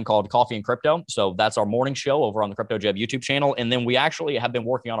 10 a.m. called Coffee and Crypto. So that's our morning show over on the Crypto Jebb YouTube channel. And then we actually have been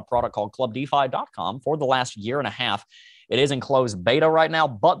working on a product called clubdefi.com for the last year and a half. It is in closed beta right now,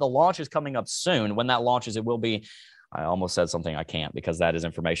 but the launch is coming up soon. When that launches, it will be, I almost said something I can't because that is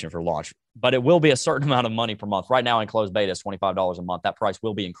information for launch, but it will be a certain amount of money per month. Right now in closed beta, it's $25 a month. That price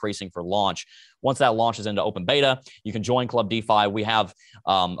will be increasing for launch. Once that launches into open beta, you can join Club DeFi. We have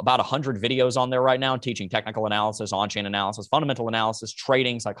about 100 videos on there right now teaching technical analysis, on-chain analysis, fundamental analysis,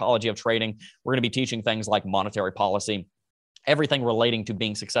 trading, psychology of trading. We're going to be teaching things like monetary policy, everything relating to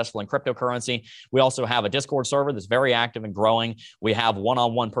being successful in cryptocurrency. We also have a Discord server that's very active and growing. We have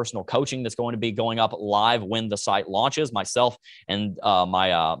one-on-one personal coaching that's going to be going up live when the site launches. Myself and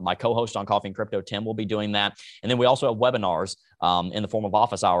my co-host on Coffee and Crypto, Tim, will be doing that. And then we also have webinars in the form of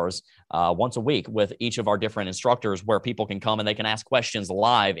office hours once a week with each of our different instructors, where people can come and they can ask questions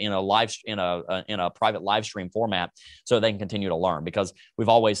live in a private live stream format, so they can continue to learn. Because we've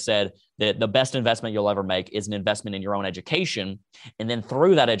always said that the best investment you'll ever make is an investment in your own education, and then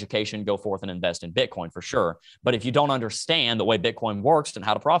through that education, go forth and invest in Bitcoin for sure. But if you don't understand the way Bitcoin works and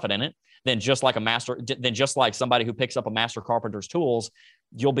how to profit in it, then just like somebody who picks up a master carpenter's tools,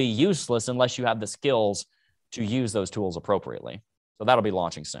 you'll be useless unless you have the skills to use those tools appropriately. So that'll be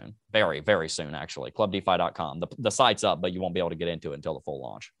launching soon, very, very soon, actually. Clubdefi.com. The site's up, but you won't be able to get into it until the full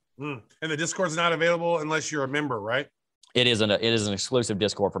launch. And the Discord's not available unless you're a member, right? It is an exclusive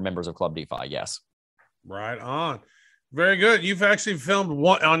Discord for members of Club DeFi, yes. Right on. Very good. You've actually filmed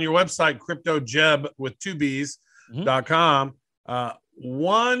one on your website, CryptoJebb with 2bs.com.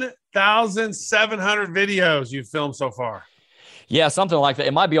 1,700 videos you've filmed so far. Yeah, something like that.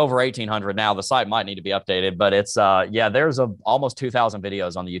 It might be over 1,800 now. The site might need to be updated, but it's there's almost 2,000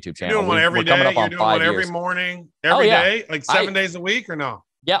 videos on the YouTube channel. You're doing one every day? You're doing one every morning, every day, like 7 days a week, or no?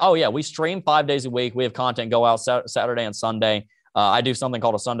 Yeah. Oh, yeah. We stream 5 days a week. We have content go out Saturday and Sunday. I do something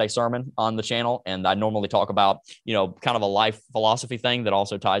called a Sunday sermon on the channel, and I normally talk about, kind of a life philosophy thing that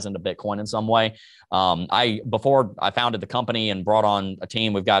also ties into Bitcoin in some way. Before I founded the company and brought on a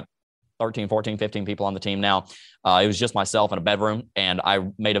team, we've got 13, 14, 15 people on the team now. It was just myself in a bedroom, and I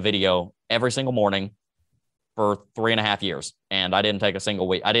made a video every single morning for 3.5 years, and I didn't take a single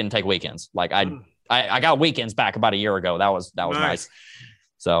week. I didn't take weekends. Like I got weekends back about a year ago. That was nice.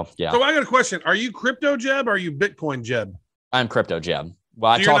 So yeah. So I got a question. Are you crypto Jebb? Or are you Bitcoin Jebb? I'm crypto Jebb.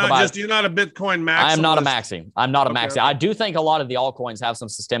 Well, so you're not a Bitcoin maximalist. I am not a maxi. I'm not a maxi. Okay. I do think a lot of the altcoins have some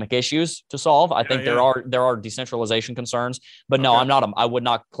systemic issues to solve. I think there are decentralization concerns, but no, I'm not. I would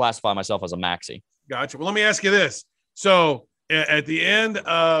not classify myself as a maxi. Gotcha. Well, let me ask you this. So at the end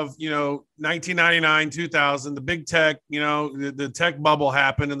of 1999, 2000, the big tech, the tech bubble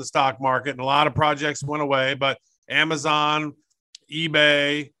happened in the stock market, and a lot of projects went away. But Amazon,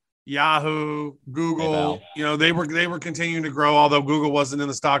 eBay, Yahoo, Google, they were continuing to grow, although Google wasn't in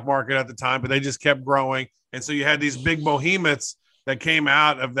the stock market at the time, but they just kept growing. And so you had these big behemoths that came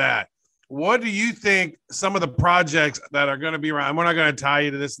out of that. What do you think some of the projects that are going to be around? We're not going to tie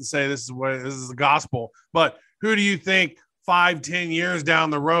you to this and say this is the gospel, but who do you think 5-10 years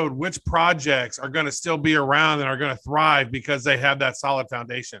down the road, which projects are going to still be around and are going to thrive because they have that solid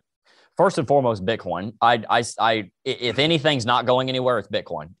foundation? First and foremost, Bitcoin. If anything's not going anywhere, it's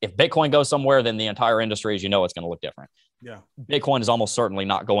Bitcoin. If Bitcoin goes somewhere, then the entire industry, as you know, it's going to look different. Yeah. Bitcoin is almost certainly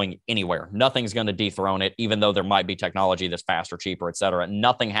not going anywhere. Nothing's going to dethrone it, even though there might be technology that's faster, cheaper, et cetera.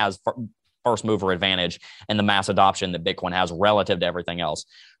 Nothing has first mover advantage and the mass adoption that Bitcoin has relative to everything else.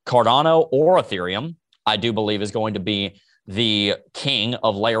 Cardano or Ethereum, I do believe, is going to be the king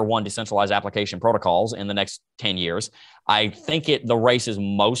of layer one decentralized application protocols in the next 10 years. I think the race is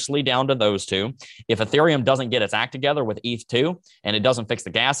mostly down to those two. If Ethereum doesn't get its act together with ETH2 and it doesn't fix the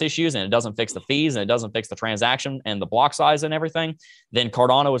gas issues and it doesn't fix the fees and it doesn't fix the transaction and the block size and everything, then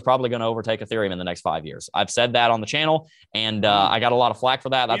Cardano is probably going to overtake Ethereum in the next 5 years. I've said that on the channel, and I got a lot of flack for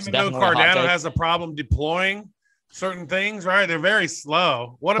that. That's even definitely though Cardano has a problem deploying certain things, right? They're very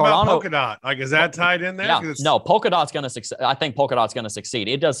slow. What about Polkadot? Like, is that tied in there? Yeah, no, Polkadot's going to succeed. I think Polkadot's going to succeed.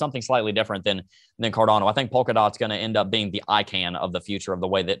 It does something slightly different than Cardano. I think Polkadot's going to end up being the ICANN of the future of the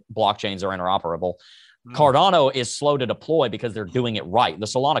way that blockchains are interoperable. Cardano is slow to deploy because they're doing it right. The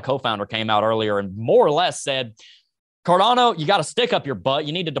Solana co-founder came out earlier and more or less said, Cardano, you got to stick up your butt.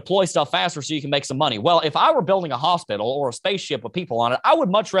 You need to deploy stuff faster so you can make some money. Well, if I were building a hospital or a spaceship with people on it, I would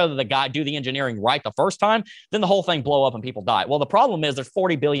much rather the guy do the engineering right the first time than the whole thing blow up and people die. Well, the problem is there's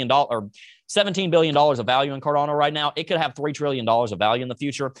 $40 billion or $17 billion of value in Cardano right now. It could have $3 trillion of value in the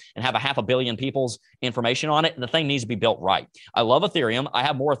future and have 500 million people's information on it. And the thing needs to be built right. I love Ethereum. I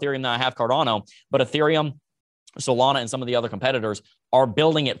have more Ethereum than I have Cardano, but Ethereum, Solana, and some of the other competitors are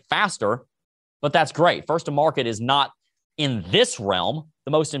building it faster. But that's great. First to market is not, in this realm,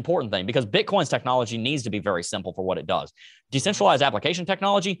 the most important thing, because Bitcoin's technology needs to be very simple for what it does. Decentralized application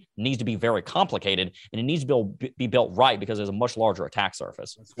technology needs to be very complicated, and it needs to be built right because there's a much larger attack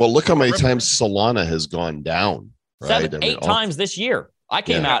surface. Well, look how many times Solana has gone down. Right? 8 times this year. I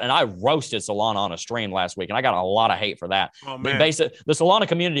came out and I roasted Solana on a stream last week, and I got a lot of hate for that. Oh, man. The Solana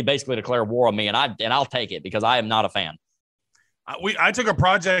community basically declared war on me, and I'll take it because I am not a fan. I took a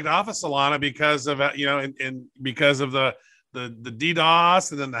project off of Solana because of because of the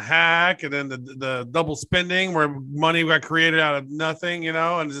DDoS and then the hack and then the double spending where money got created out of nothing,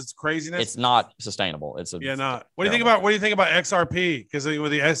 and it's craziness. It's not sustainable. What do you think about XRP? Because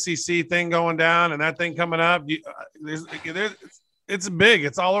with the SEC thing going down and that thing coming up, it's big.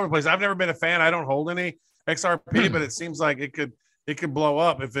 It's all over the place. I've never been a fan. I don't hold any XRP, but it seems like it could blow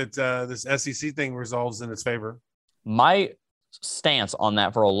up if this SEC thing resolves in its favor. My stance on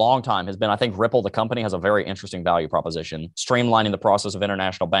that for a long time has been, I think Ripple, the company, has a very interesting value proposition, streamlining the process of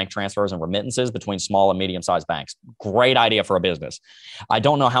international bank transfers and remittances between small and medium-sized banks. Great idea for a business. I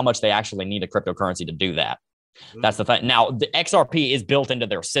don't know how much they actually need a cryptocurrency to do that. That's the thing. Now, the XRP is built into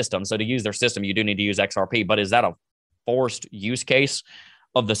their system. So to use their system, you do need to use XRP. But is that a forced use case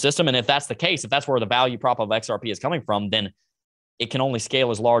of the system? And if that's the case, if that's where the value prop of XRP is coming from, then it can only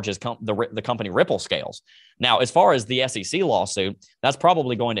scale as large as the company Ripple scales. Now, as far as the SEC lawsuit, that's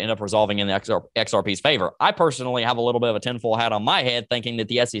probably going to end up resolving in the XRP's favor. I personally have a little bit of a tinfoil hat on my head thinking that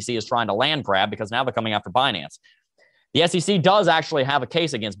the SEC is trying to land grab because now they're coming after Binance. The SEC does actually have a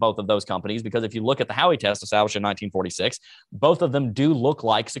case against both of those companies because if you look at the Howey test established in 1946, both of them do look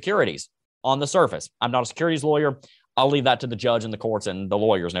like securities on the surface. I'm not a securities lawyer. I'll leave that to the judge and the courts and the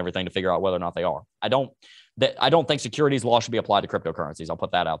lawyers and everything to figure out whether or not they are. I don't think securities law should be applied to cryptocurrencies. I'll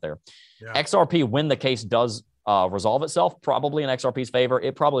put that out there. Yeah. XRP, when the case does resolve itself, probably in XRP's favor,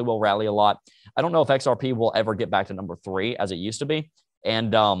 it probably will rally a lot. I don't know if XRP will ever get back to number 3 as it used to be.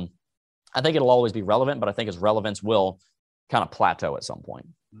 And I think it'll always be relevant, but I think its relevance will kind of plateau at some point.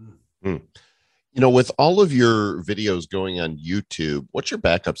 With all of your videos going on YouTube, what's your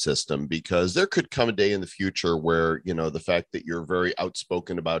backup system? Because there could come a day in the future where, the fact that you're very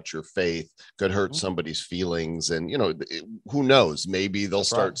outspoken about your faith could hurt somebody's feelings. And, who knows, maybe they'll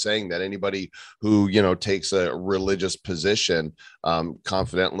start saying that anybody who, takes a religious position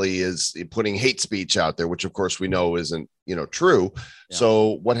confidently is putting hate speech out there, which of course we know isn't, true. Yeah.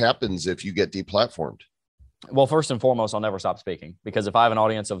 So what happens if you get deplatformed? Well, first and foremost, I'll never stop speaking, because if I have an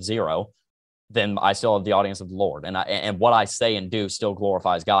audience of 0, then I still have the audience of the Lord. And what I say and do still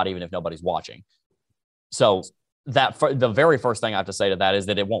glorifies God, even if nobody's watching. So the very first thing I have to say to that is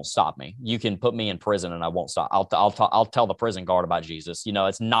that it won't stop me. You can put me in prison and I won't stop. I'll tell the prison guard about Jesus.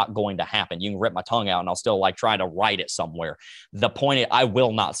 It's not going to happen. You can rip my tongue out and I'll still try to write it somewhere. The point is, I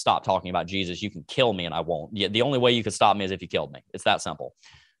will not stop talking about Jesus. You can kill me and I won't. The only way you could stop me is if you killed me. It's that simple.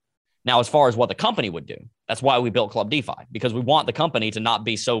 Now, as far as what the company would do, that's why we built Club DeFi, because we want the company to not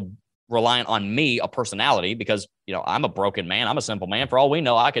be so reliant on me, a personality, because, I'm a broken man. I'm a simple man. For all we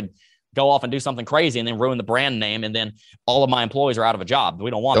know, I could go off and do something crazy and then ruin the brand name. And then all of my employees are out of a job.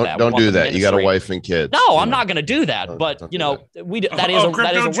 We don't want that. Don't do that. You got a wife and kids. No, I'm not going to do that. But that is a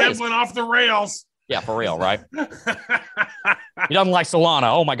Jebb went off the rails. Yeah, for real, right? He doesn't like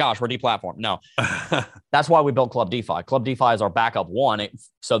Solana. Oh my gosh, we're deplatformed. No, that's why we built Club DeFi. Club DeFi is our backup one,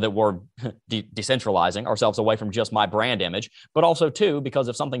 so that we're decentralizing ourselves away from just my brand image, but also two, because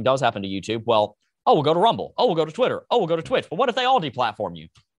if something does happen to YouTube, we'll go to Rumble. We'll go to Twitter. We'll go to Twitch. But what if they all deplatform you?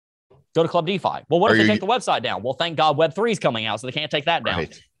 Go to Club DeFi. Well, what if they take the website down? Well, thank God Web3 is coming out, so they can't take that down.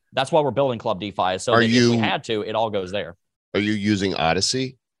 Right. That's why we're building Club DeFi, so that if we had to, it all goes there. Are you using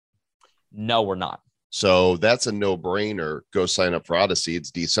Odyssey? No, we're not. So that's a no-brainer. Go sign up for Odyssey.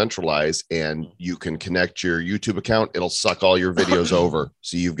 It's decentralized, and you can connect your YouTube account. It'll suck all your videos over.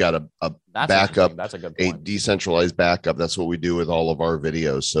 So you've got a backup, that's a good point. A decentralized backup. That's what we do with all of our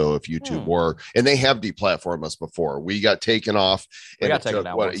videos. So if YouTube were, and they have deplatformed us before, we got taken off. We got taken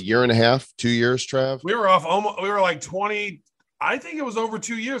down. What, a year and a half, 2 years, Trav? We were off almost. We were like 20. I think it was over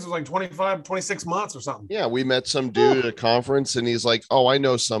 2 years. It was like 25, 26 months or something. Yeah, we met some dude at a conference, and he's like, "Oh, I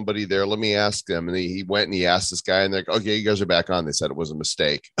know somebody there. Let me ask them." And he went and he asked this guy, and they're like, "Okay, you guys are back on." They said it was a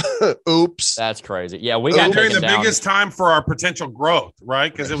mistake. Oops. That's crazy. Yeah, we got during the down. biggest time for our potential growth,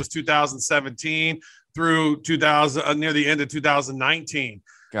 right? Because it was 2017 through 2000, near the end of 2019.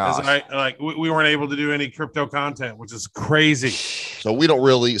 We weren't able to do any crypto content, which is crazy. So we don't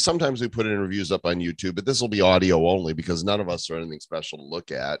really, sometimes we put interviews up on YouTube, but this will be audio only because none of us are anything special to look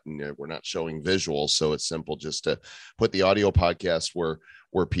at, and we're not showing visuals. So it's simple just to put the audio podcast where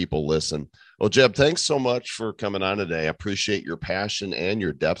people listen. Well, Jebb, thanks so much for coming on today. I appreciate your passion and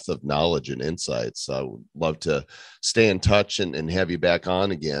your depth of knowledge and insights. I would love to stay in touch and have you back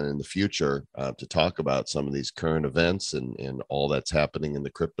on again in the future to talk about some of these current events and all that's happening in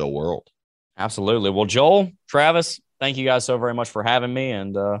the crypto world. Absolutely. Well, Joel, Travis, thank you guys so very much for having me,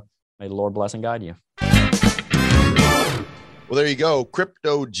 and may the Lord bless and guide you. Well, there you go.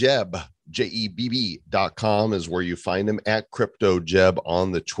 Crypto Jebb. Jebb.com is where you find him, at Crypto Jebb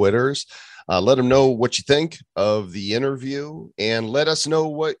on the Twitters. Let him know what you think of the interview, and let us know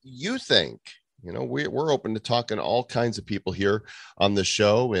what you think. We're open to talking to all kinds of people here on the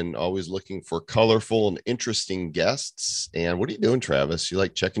show, and always looking for colorful and interesting guests. And what are you doing, Travis? You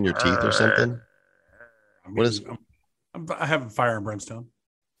like checking your teeth or something? What is? I have fire and brimstone.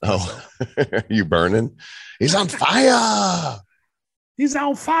 Oh, are you burning? He's on fire. He's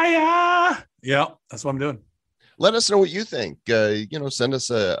on fire. Yeah, that's what I'm doing. Let us know what you think. Send us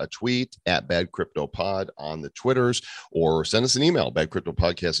a tweet at Bad Crypto Pod on the Twitters, or send us an email,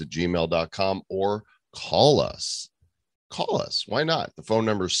 badcryptopodcast@gmail.com, or call us. Why not? The phone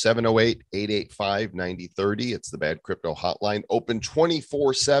number is 708-885-9030. It's the Bad Crypto Hotline, open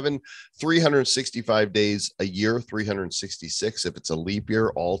 24/7, 365 days a year, 366 if it's a leap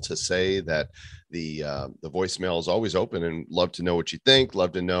year. All to say that the voicemail is always open, and love to know what you think.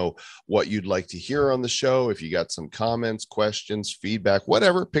 Love to know what you'd like to hear on the show. If you got some comments, questions, feedback,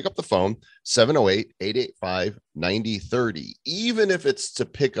 whatever, pick up the phone, 708-885-9030. Even if it's to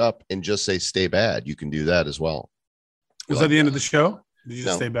pick up and just say stay bad, you can do that as well. Was that the end of the show? Did you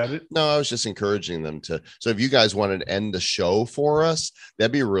just stay bad it? No, I was just encouraging them to. So if you guys wanted to end the show for us,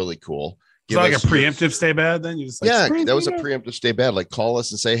 that'd be really cool. Is that like a preemptive stay bad then? You just that was a preemptive stay bad. Like, call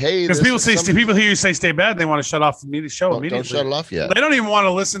us and say, hey, because people hear you say stay bad, they want to shut off the show immediately. Don't shut it off yet. They don't even want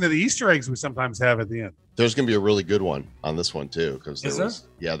to listen to the Easter eggs we sometimes have at the end. There's going to be a really good one on this one too, because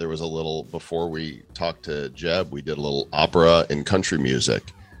there was a little, before we talked to Jebb, we did a little opera and country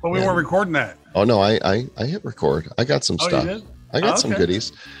music. But we weren't recording that. Oh no, I hit record. I got some stuff. You did? I got some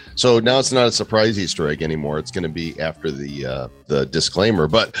goodies. So now it's not a surprise Easter egg anymore. It's going to be after the disclaimer.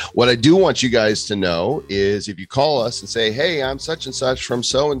 But what I do want you guys to know is if you call us and say, hey, I'm such and such from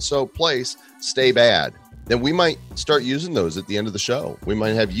so-and-so place, stay bad, then we might start using those at the end of the show. We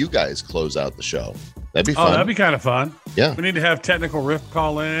might have you guys close out the show. That'd be fun. Oh, that'd be kind of fun. Yeah. We need to have Technical Riff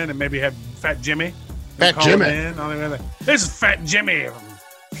call in and maybe have Fat Jimmy. Fat Jimmy. This is Fat Jimmy.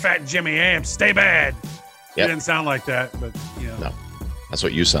 Fat Jimmy Amps. Stay bad. It didn't sound like that, but No, that's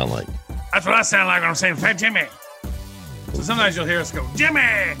what you sound like. That's what I sound like when I'm saying Fat Jimmy. So sometimes you'll hear us go, Jimmy.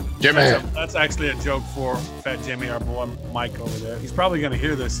 Jimmy. That's actually a joke for Fat Jimmy, our boy Mike over there. He's probably going to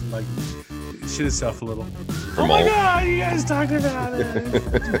hear this and like shit himself a little. Oh my God, you guys talked about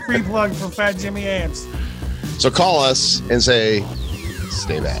it. Free plug for Fat Jimmy Amps. So call us and say,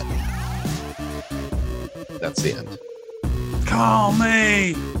 stay bad. That's the end. Call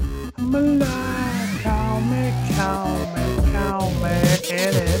me. I'm alive. Call me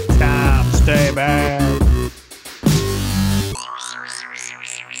anytime. Stay bad.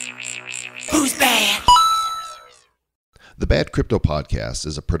 Who's bad? The Bad Crypto Podcast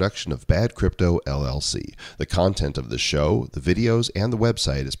is a production of Bad Crypto LLC. The content of the show, the videos, and the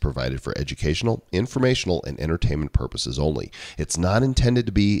website is provided for educational, informational, and entertainment purposes only. It's not intended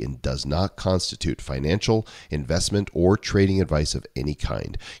to be and does not constitute financial, investment, or trading advice of any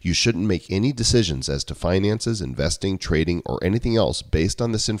kind. You shouldn't make any decisions as to finances, investing, trading, or anything else based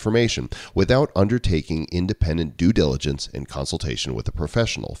on this information without undertaking independent due diligence and consultation with a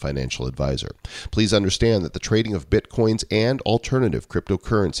professional financial advisor. Please understand that the trading of Bitcoins and alternative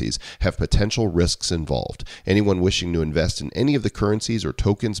cryptocurrencies have potential risks involved. Anyone wishing to invest in any of the currencies or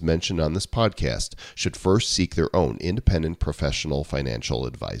tokens mentioned on this podcast should first seek their own independent professional financial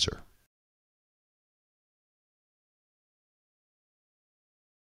advisor.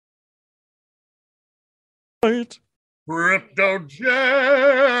 Crypto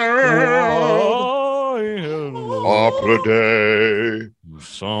Jebb. Opera day.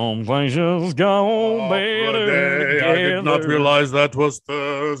 Some things just go better. I did not realize that was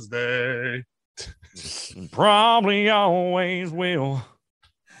Thursday. Probably always will.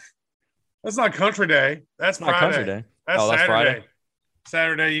 That's not Country Day. That's Not Friday. Country Day. That's That's Saturday. Friday.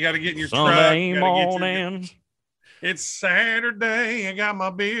 Saturday, you got to get in your Sunday truck. morning. It's Saturday. I got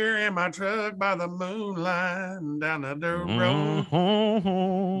my beer in my truck by the moonlight down the dirt road.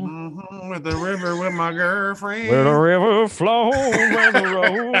 With the river with my girlfriend. Where the river flows, where the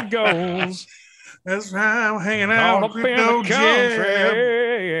road goes. That's right. I'm hanging out All with up in Crypto the Jebb.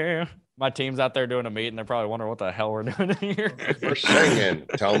 country. Yeah. My team's out there doing a meet, and they're probably wondering what the hell we're doing here. We're singing.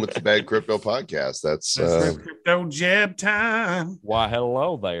 Tell them it's the Bad Crypto Podcast. That's Crypto Jebb time. Why,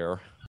 hello there.